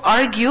people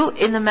argue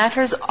in the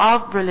matters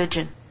of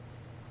religion.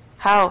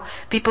 How?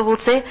 People will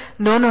say,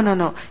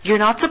 no, you're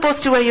not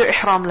supposed to wear your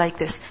ihram like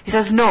this. He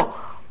says, no.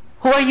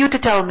 Who are you to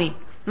tell me?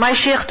 My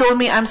shaykh told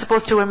me I'm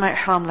supposed to wear my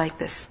ihram like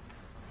this.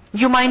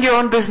 You mind your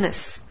own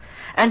business.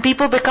 And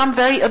people become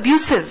very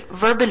abusive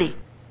verbally.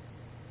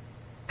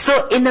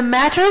 So in the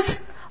matters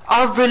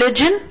of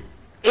religion,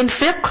 in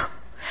fiqh,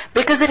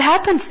 because it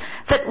happens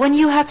that when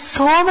you have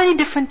so many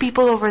different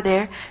people over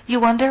there,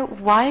 you wonder,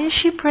 why is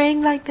she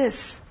praying like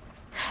this?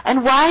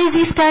 And why is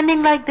he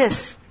standing like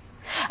this?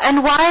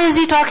 And why is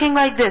he talking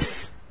like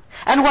this?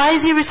 And why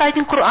is he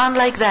reciting Qur'an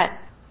like that?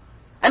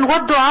 And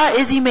what dua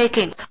is he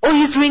making? Oh,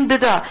 he's doing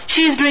bid'ah.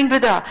 She's doing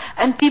bid'ah.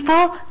 And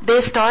people,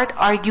 they start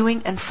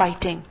arguing and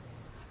fighting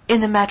in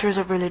the matters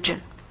of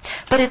religion.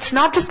 But it's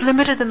not just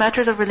limited to the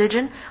matters of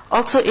religion.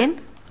 Also in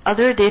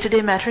other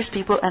day-to-day matters,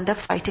 people end up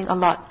fighting a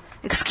lot.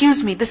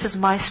 Excuse me, this is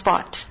my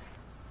spot.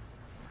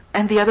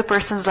 And the other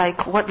person's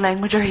like, what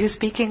language are you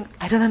speaking?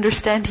 I don't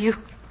understand you.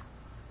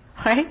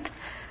 Right?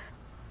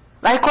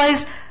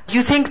 Likewise,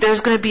 you think there's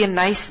going to be a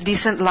nice,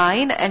 decent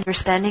line, and you're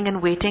standing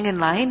and waiting in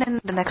line,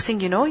 and the next thing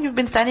you know, you've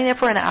been standing there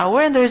for an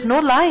hour and there's no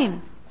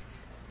line.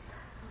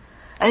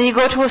 And you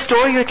go to a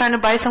store, you're trying to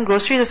buy some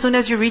groceries, as soon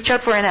as you reach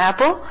out for an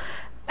apple,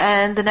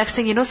 and the next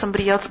thing you know,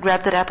 somebody else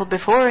grabbed that apple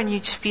before, and you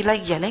just feel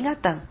like yelling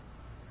at them.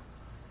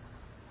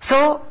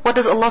 So, what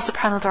does Allah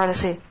subhanahu wa ta'ala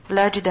say?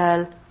 La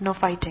jidal, no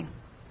fighting.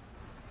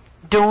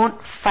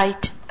 Don't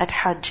fight at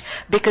Hajj.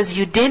 Because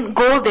you didn't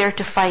go there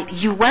to fight.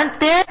 You went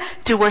there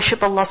to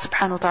worship Allah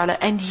subhanahu wa ta'ala.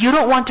 And you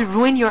don't want to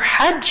ruin your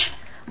Hajj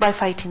by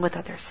fighting with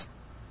others.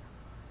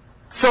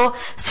 So,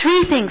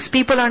 3 things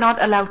people are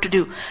not allowed to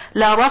do.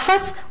 La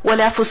rafath,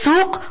 wala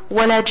fusuq,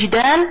 wala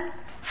jidal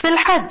fil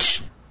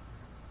Hajj.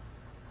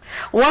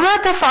 وَمَا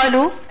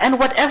تَفْعَلُوا, and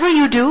whatever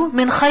you do,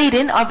 min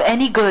khairin, of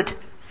any good.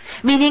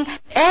 Meaning,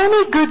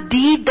 any good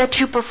deed that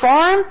you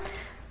perform,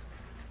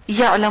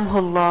 يَعْلَمْهُ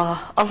اللَّهِ,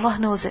 Allah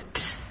knows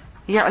it.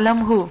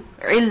 يَعْلَمْهُ,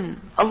 ilm.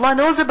 Allah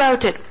knows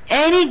about it.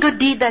 Any good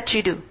deed that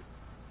you do.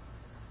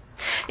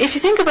 If you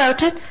think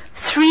about it,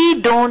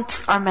 3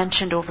 don'ts are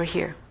mentioned over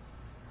here.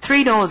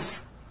 3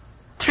 no's.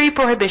 3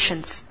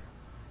 prohibitions.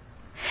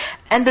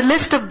 And the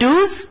list of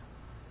do's,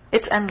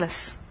 it's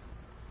endless.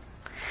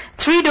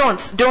 3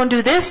 don'ts. Don't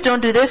do this,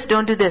 don't do this,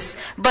 don't do this.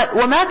 But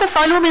وَمَا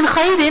تَفْعَلُوا مِنْ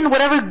خَيْرٍ,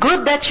 whatever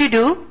good that you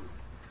do,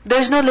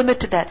 there's no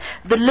limit to that.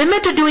 The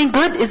limit to doing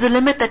good is the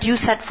limit that you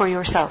set for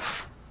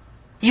yourself.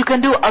 You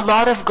can do a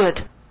lot of good,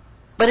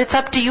 but it's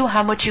up to you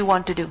how much you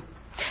want to do.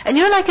 And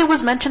like it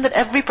was mentioned that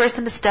every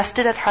person is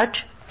tested at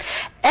Hajj.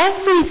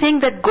 Everything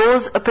that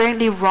goes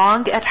apparently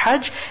wrong at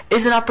Hajj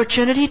is an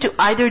opportunity to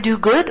either do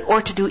good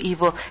or to do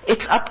evil.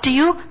 It's up to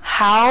you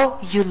how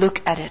you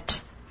look at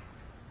it.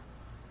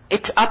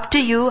 It's up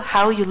to you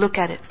how you look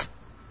at it.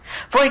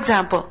 For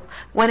example,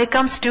 when it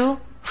comes to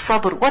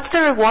sabr, what's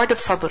the reward of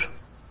sabr?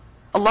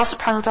 Allah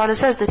subhanahu wa ta'ala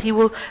says that He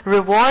will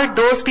reward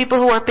those people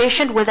who are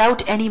patient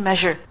without any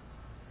measure.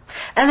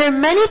 And there are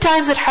many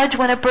times at Hajj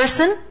when a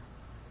person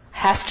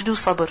has to do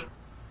sabr.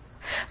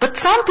 But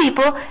some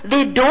people,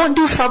 they don't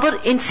do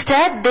sabr.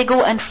 Instead, they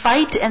go and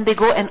fight and they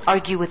go and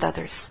argue with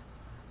others.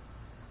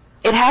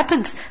 It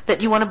happens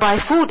that you want to buy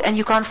food and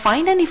you can't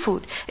find any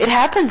food. It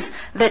happens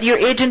that your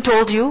agent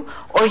told you,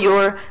 or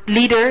your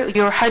leader,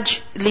 your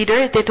Hajj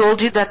leader, they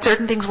told you that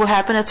certain things will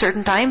happen at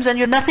certain times and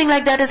nothing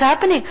like that is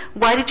happening.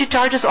 Why did you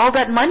charge us all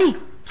that money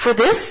for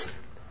this?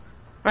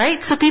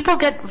 Right? So people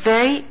get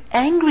very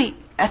angry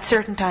at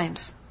certain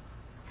times.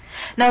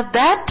 Now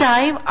that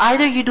time,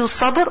 either you do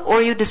sabr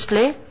or you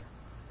display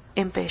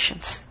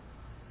impatience.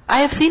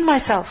 I have seen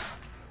myself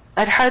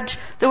at Hajj,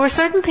 there were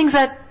certain things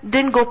that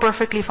didn't go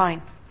perfectly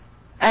fine.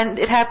 And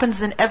it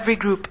happens in every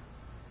group.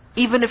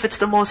 Even if it's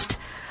the most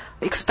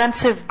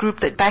expensive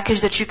group, that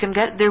package that you can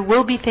get, there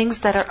will be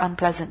things that are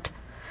unpleasant.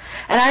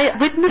 And I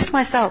witnessed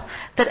myself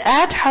that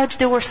at Hajj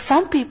there were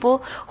some people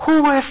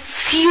who were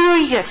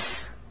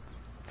furious.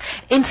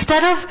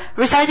 Instead of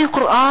reciting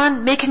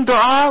Qur'an, making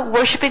dua,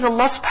 worshipping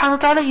Allah subhanahu wa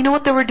ta'ala, you know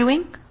what they were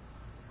doing?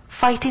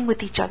 Fighting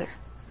with each other.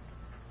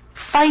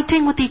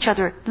 Fighting with each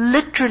other,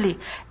 literally.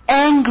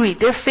 Angry,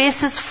 their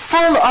faces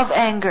full of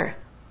anger.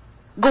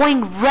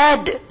 Going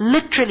red,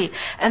 literally.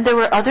 And there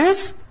were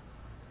others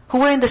who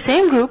were in the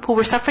same group, who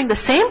were suffering the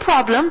same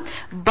problem,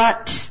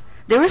 but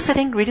they were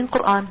sitting, reading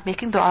Qur'an,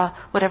 making dua,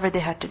 whatever they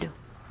had to do.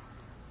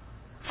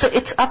 So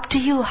it's up to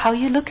you how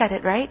you look at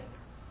it, right?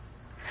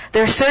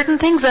 There are certain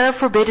things that are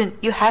forbidden.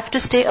 You have to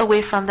stay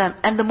away from them.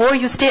 And the more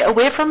you stay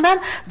away from them,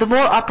 the more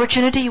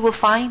opportunity you will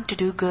find to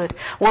do good.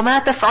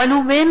 وَمَا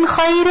تَفْعَلُوا مِنْ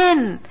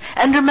خَيْرٍ.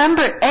 And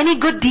remember, any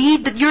good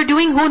deed that you're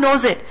doing, who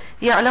knows it?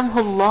 يَعْلَمْهُ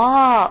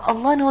اللَّهُ.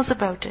 Allah knows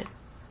about it.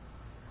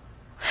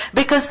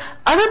 Because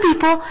other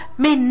people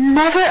may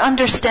never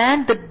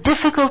understand the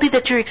difficulty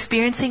that you're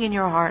experiencing in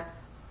your heart.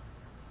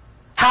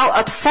 How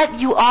upset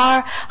you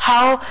are,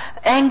 how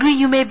angry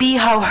you may be,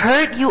 how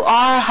hurt you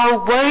are,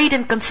 how worried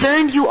and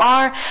concerned you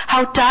are,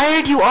 how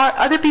tired you are.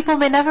 Other people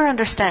may never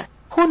understand.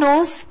 Who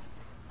knows?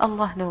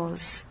 Allah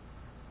knows.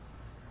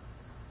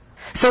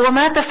 So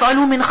وَمَا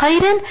تَفْعَلُوا مِنْ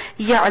خَيْرٍ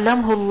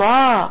يَعْلَمْهُ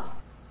اللَّهُ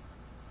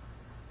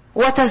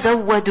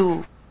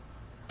وَتَزَوَّدُوا.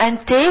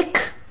 And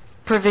take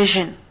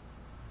provision.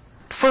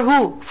 For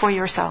who? For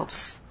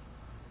yourselves.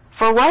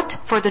 For what?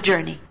 For the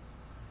journey.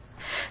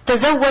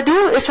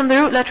 Tazawwadu is from the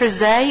root letters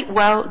Zay,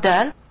 Waw,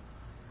 Dal.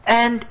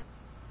 And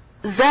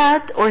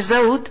Zad or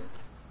Zawd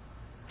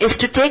is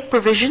to take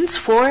provisions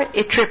for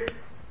a trip.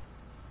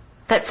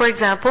 That, for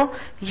example,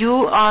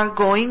 you are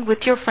going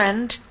with your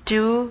friend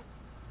to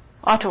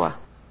Ottawa.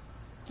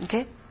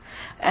 Okay?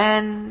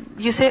 And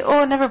you say,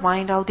 oh, never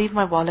mind, I'll leave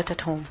my wallet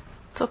at home.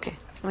 It's okay.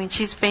 I mean,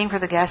 she's paying for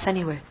the gas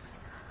anyway.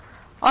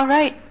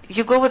 Alright,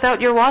 you go without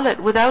your wallet,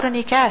 without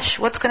any cash.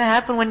 What's going to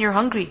happen when you're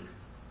hungry?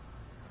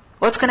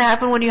 What's going to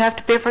happen when you have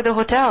to pay for the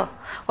hotel?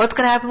 What's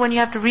going to happen when you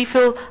have to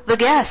refill the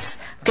gas?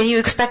 Can you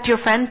expect your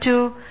friend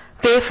to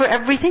pay for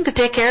everything, to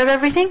take care of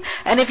everything?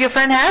 And if your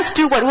friend has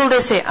to, what will they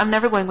say? I'm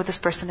never going with this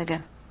person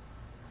again.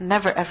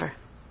 Never ever.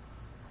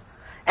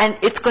 And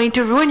it's going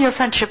to ruin your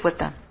friendship with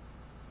them.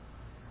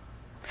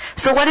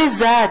 So what is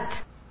Zad?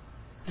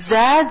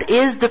 Zad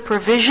is the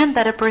provision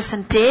that a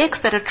person takes,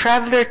 that a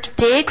traveler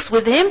takes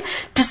with him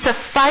to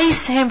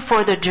suffice him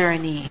for the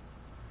journey.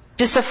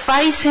 To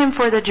suffice him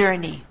for the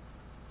journey.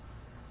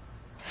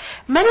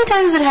 Many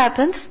times it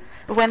happens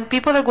when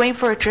people are going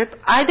for a trip,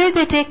 either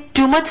they take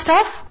too much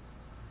stuff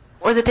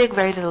or they take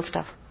very little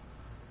stuff.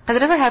 Has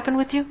it ever happened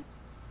with you?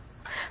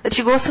 That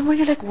you go somewhere and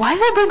you're like, why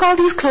did I bring all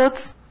these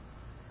clothes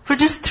for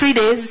just 3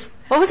 days?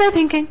 What was I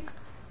thinking?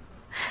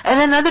 And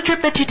then another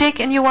trip that you take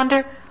and you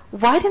wonder,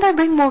 why didn't I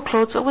bring more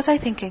clothes? What was I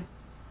thinking?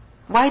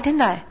 Why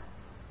didn't I?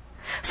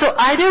 So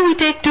either we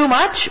take too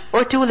much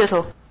or too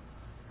little.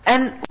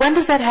 And when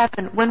does that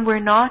happen? When we're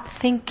not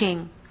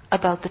thinking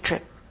about the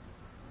trip.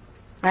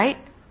 Right?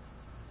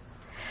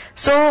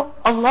 So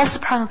Allah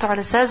subhanahu wa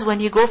ta'ala says, when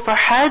you go for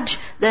Hajj,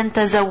 then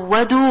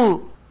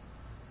tazawwadu.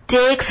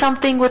 Take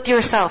something with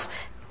yourself.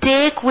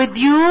 Take with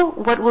you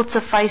what will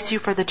suffice you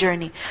for the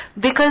journey.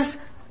 Because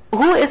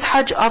who is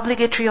Hajj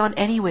obligatory on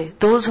anyway?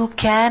 Those who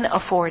can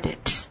afford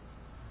it.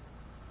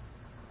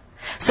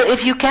 So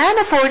if you can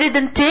afford it,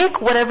 then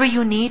take whatever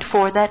you need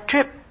for that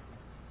trip.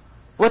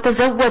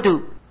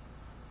 وَتَزَوَّدُوا.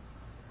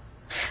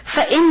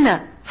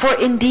 فَإِنَّ, for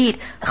indeed,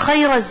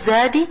 خَيْرَ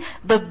الزَّادِ,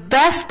 the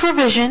best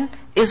provision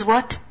is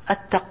what?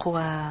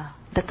 التَّقْوَى.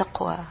 The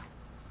taqwa.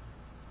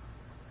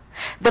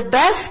 The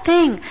best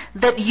thing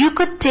that you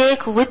could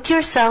take with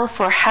yourself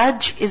for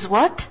Hajj is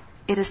what?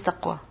 It is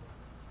taqwa.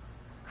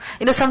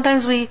 You know,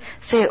 sometimes we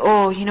say,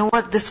 oh, you know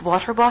what, this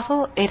water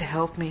bottle, it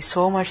helped me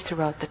so much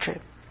throughout the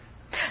trip.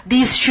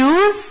 These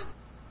shoes,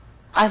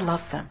 I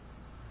love them.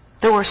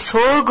 They were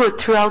so good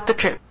throughout the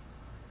trip.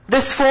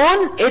 This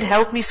phone, it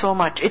helped me so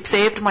much. It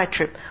saved my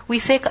trip. We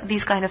say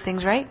these kind of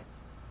things, right?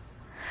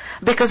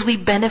 Because we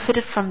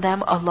benefited from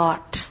them a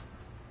lot.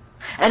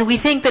 And we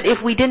think that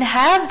if we didn't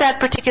have that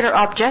particular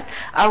object,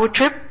 our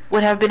trip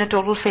would have been a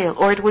total fail,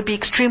 or it would be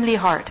extremely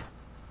hard.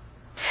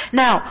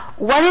 Now,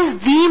 what is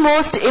the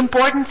most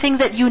important thing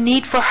that you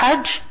need for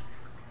Hajj?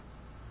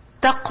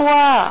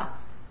 Taqwa.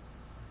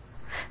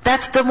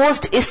 That's the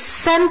most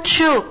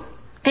essential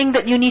thing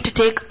that you need to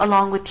take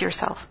along with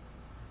yourself.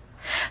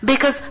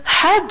 Because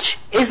Hajj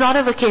is not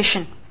a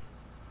vacation.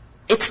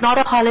 It's not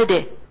a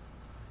holiday.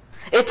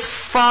 It's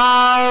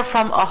far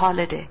from a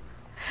holiday.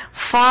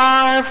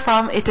 Far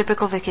from a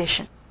typical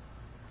vacation.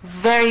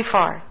 Very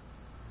far.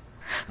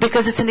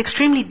 Because it's an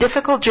extremely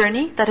difficult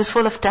journey that is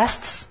full of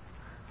tests.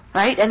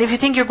 Right? And if you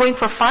think you're going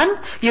for fun,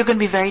 you're going to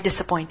be very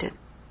disappointed.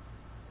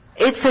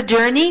 It's a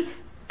journey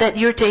that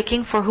you're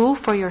taking for who?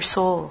 For your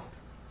soul.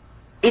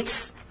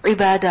 It's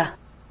ibadah.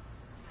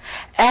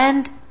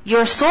 And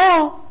your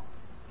soul,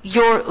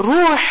 your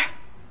ruh,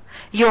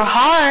 your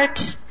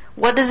heart,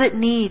 what does it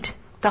need?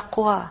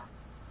 Taqwa.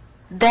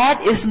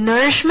 that is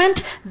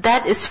nourishment,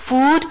 that is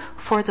food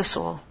for the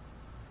soul.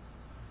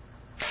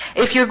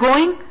 If you're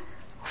going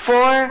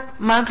for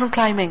mountain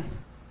climbing,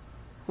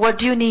 what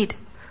do you need?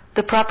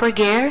 The proper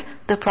gear,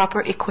 the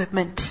proper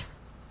equipment.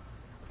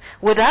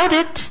 Without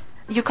it,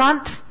 you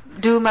can't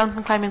do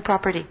mountain climbing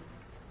properly.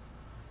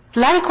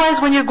 Likewise,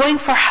 when you're going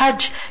for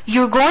Hajj,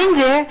 you're going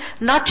there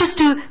not just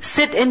to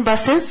sit in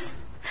buses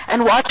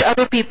and watch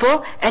other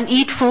people and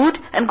eat food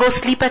and go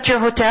sleep at your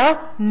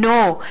hotel.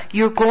 No,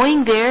 you're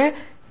going there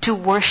to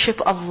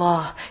worship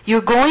Allah.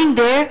 You're going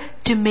there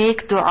to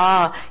make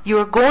dua.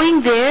 You're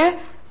going there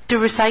to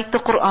recite the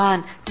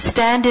Quran, to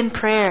stand in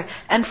prayer.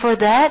 And for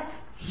that,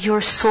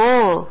 your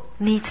soul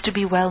needs to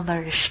be well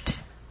nourished.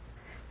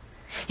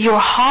 Your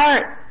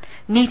heart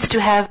needs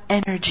to have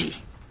energy.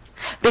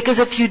 Because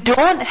if you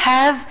don't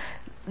have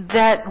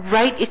that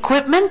right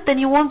equipment, then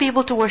you won't be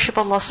able to worship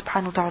Allah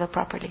subhanahu wa ta'ala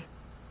properly.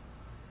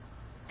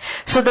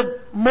 So the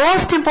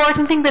most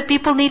important thing that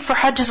people need for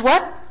Hajj is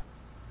what?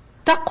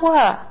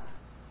 Taqwa.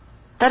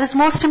 That is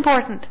most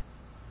important.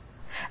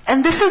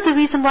 And this is the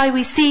reason why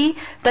we see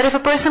that if a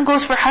person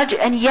goes for Hajj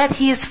and yet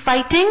he is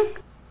fighting,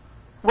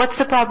 what's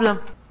the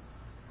problem?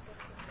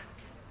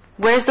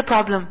 Where's the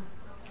problem?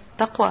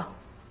 Taqwa.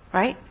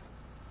 Right?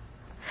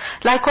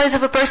 Likewise,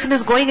 if a person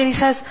is going and he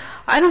says,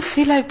 I don't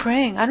feel like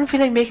praying, I don't feel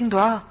like making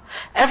dua.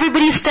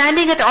 Everybody's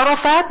standing at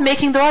Arafat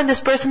making dua and this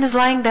person is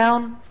lying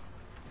down,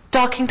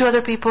 talking to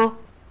other people,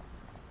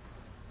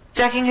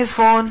 checking his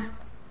phone,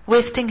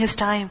 wasting his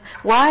time.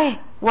 Why?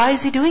 Why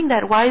is he doing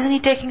that? Why isn't he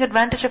taking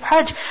advantage of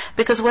Hajj?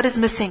 Because what is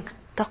missing?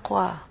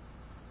 Taqwa.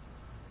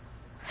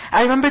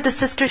 I remember the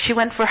sister, she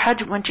went for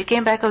Hajj. When she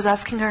came back, I was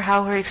asking her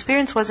how her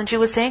experience was, and she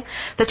was saying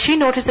that she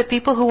noticed that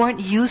people who weren't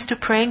used to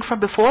praying from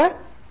before,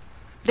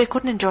 they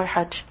couldn't enjoy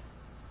Hajj.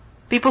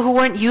 People who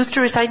weren't used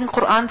to reciting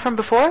Quran from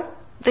before,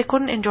 they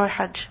couldn't enjoy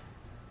Hajj.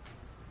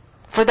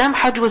 For them,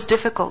 Hajj was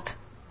difficult.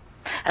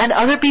 And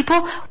other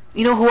people,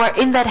 who are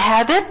in that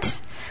habit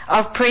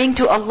of praying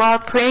to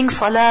Allah, praying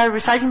salah,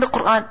 reciting the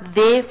Quran,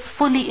 they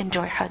fully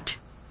enjoy Hajj.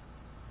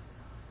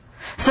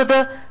 So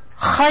the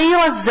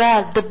khayr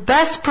zad, the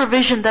best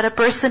provision that a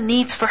person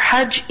needs for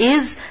Hajj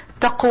is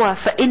taqwa.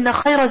 فَإِنَّ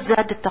خَيْرَ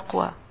الزَّادِ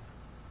التَّقْوَى.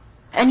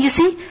 And you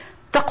see,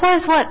 taqwa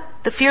is what?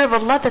 The fear of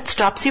Allah that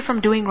stops you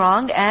from doing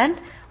wrong and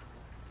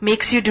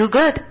makes you do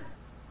good.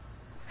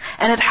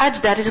 And at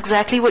Hajj, that is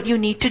exactly what you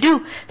need to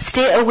do.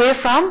 Stay away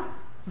from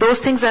those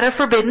things that are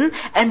forbidden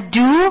and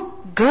do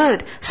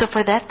good. So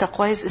for that,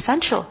 taqwa is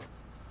essential.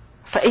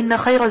 فَإِنَّ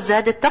خَيْرَ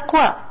الزَّادِ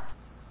التَّقْوَى.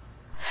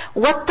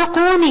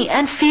 وَاتَّقُونِ,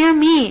 and fear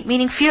me,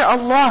 meaning fear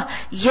Allah.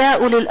 يَا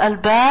أُولِي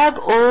الْأَلْبَابِ,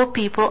 O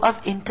people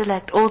of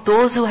intellect. O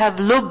those who have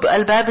lub.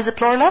 Albab is a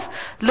plural of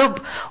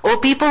lub. O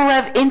people who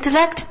have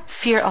intellect,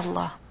 fear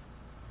Allah.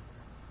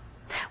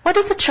 What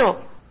does it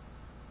show?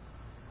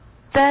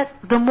 That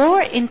the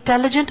more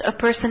intelligent a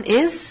person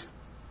is,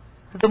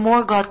 the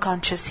more God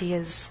conscious he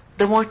is,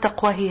 the more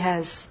taqwa he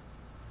has.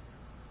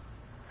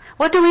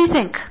 What do we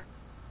think?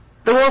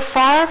 The more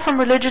far from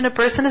religion a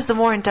person is, the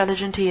more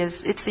intelligent he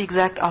is. It's the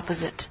exact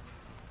opposite.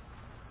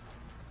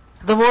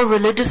 The more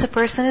religious a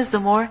person is,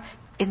 the more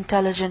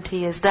intelligent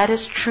he is. That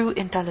is true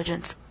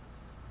intelligence.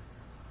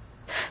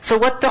 So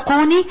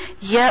وَاتَّقُونِ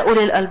يَا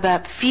أُولِي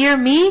الْأَلْبَابِ. Fear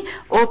me,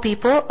 O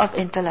people of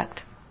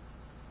intellect.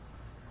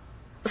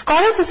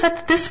 Scholars have said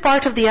that this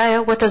part of the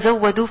ayah,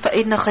 وَتَزَوَّدُوا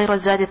فَإِنَّ خَيْرَ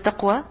الزَّادِ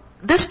التَّقْوَى,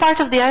 this part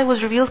of the ayah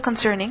was revealed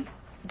concerning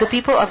the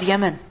people of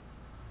Yemen.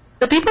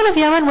 The people of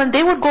Yemen, when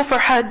they would go for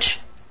Hajj,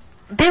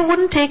 they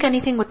wouldn't take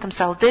anything with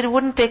themselves. They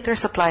wouldn't take their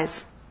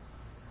supplies.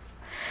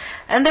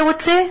 And they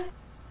would say,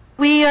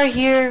 we are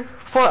here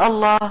for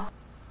Allah,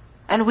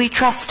 and we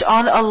trust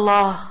on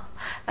Allah,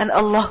 and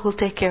Allah will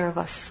take care of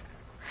us.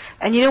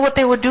 And you know what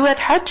they would do at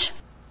Hajj?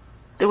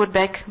 They would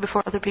beg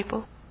before other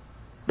people.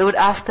 They would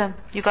ask them,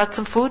 you got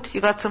some food? You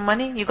got some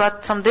money? You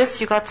got some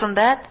this? You got some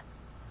that?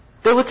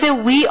 They would say,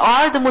 we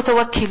are the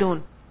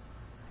mutawakkilun.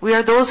 We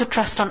are those who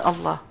trust on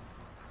Allah.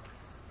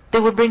 They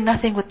would bring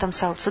nothing with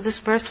themselves. So this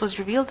verse was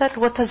revealed that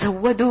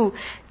وَتَزَوَّدُوا.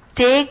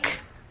 Take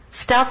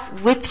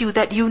stuff with you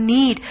that you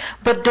need.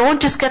 But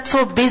don't just get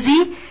so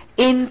busy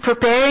in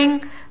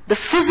preparing the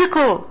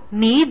physical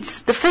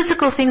needs, the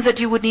physical things that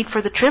you would need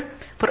for the trip,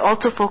 but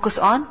also focus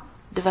on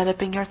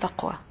developing your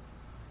taqwa.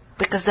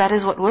 Because that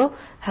is what will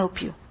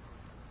help you.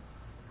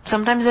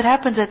 Sometimes it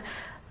happens that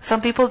some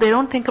people, they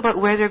don't think about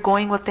where they're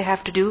going, what they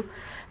have to do.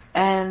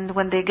 And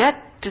when they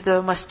get to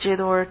the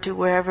masjid or to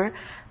wherever,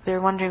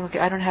 they're wondering, okay,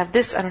 I don't have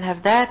this, I don't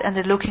have that. And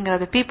they're looking at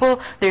other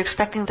people. They're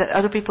expecting that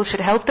other people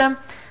should help them.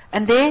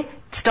 And they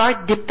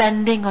start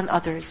depending on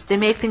others. They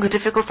make things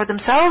difficult for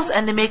themselves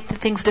and they make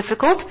things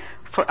difficult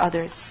for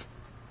others.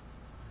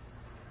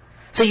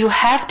 So you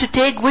have to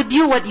take with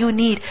you what you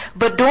need.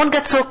 But don't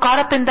get so caught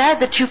up in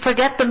that you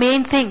forget the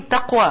main thing,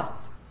 taqwa.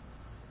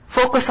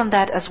 Focus on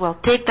that as well.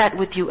 Take that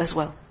with you as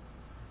well.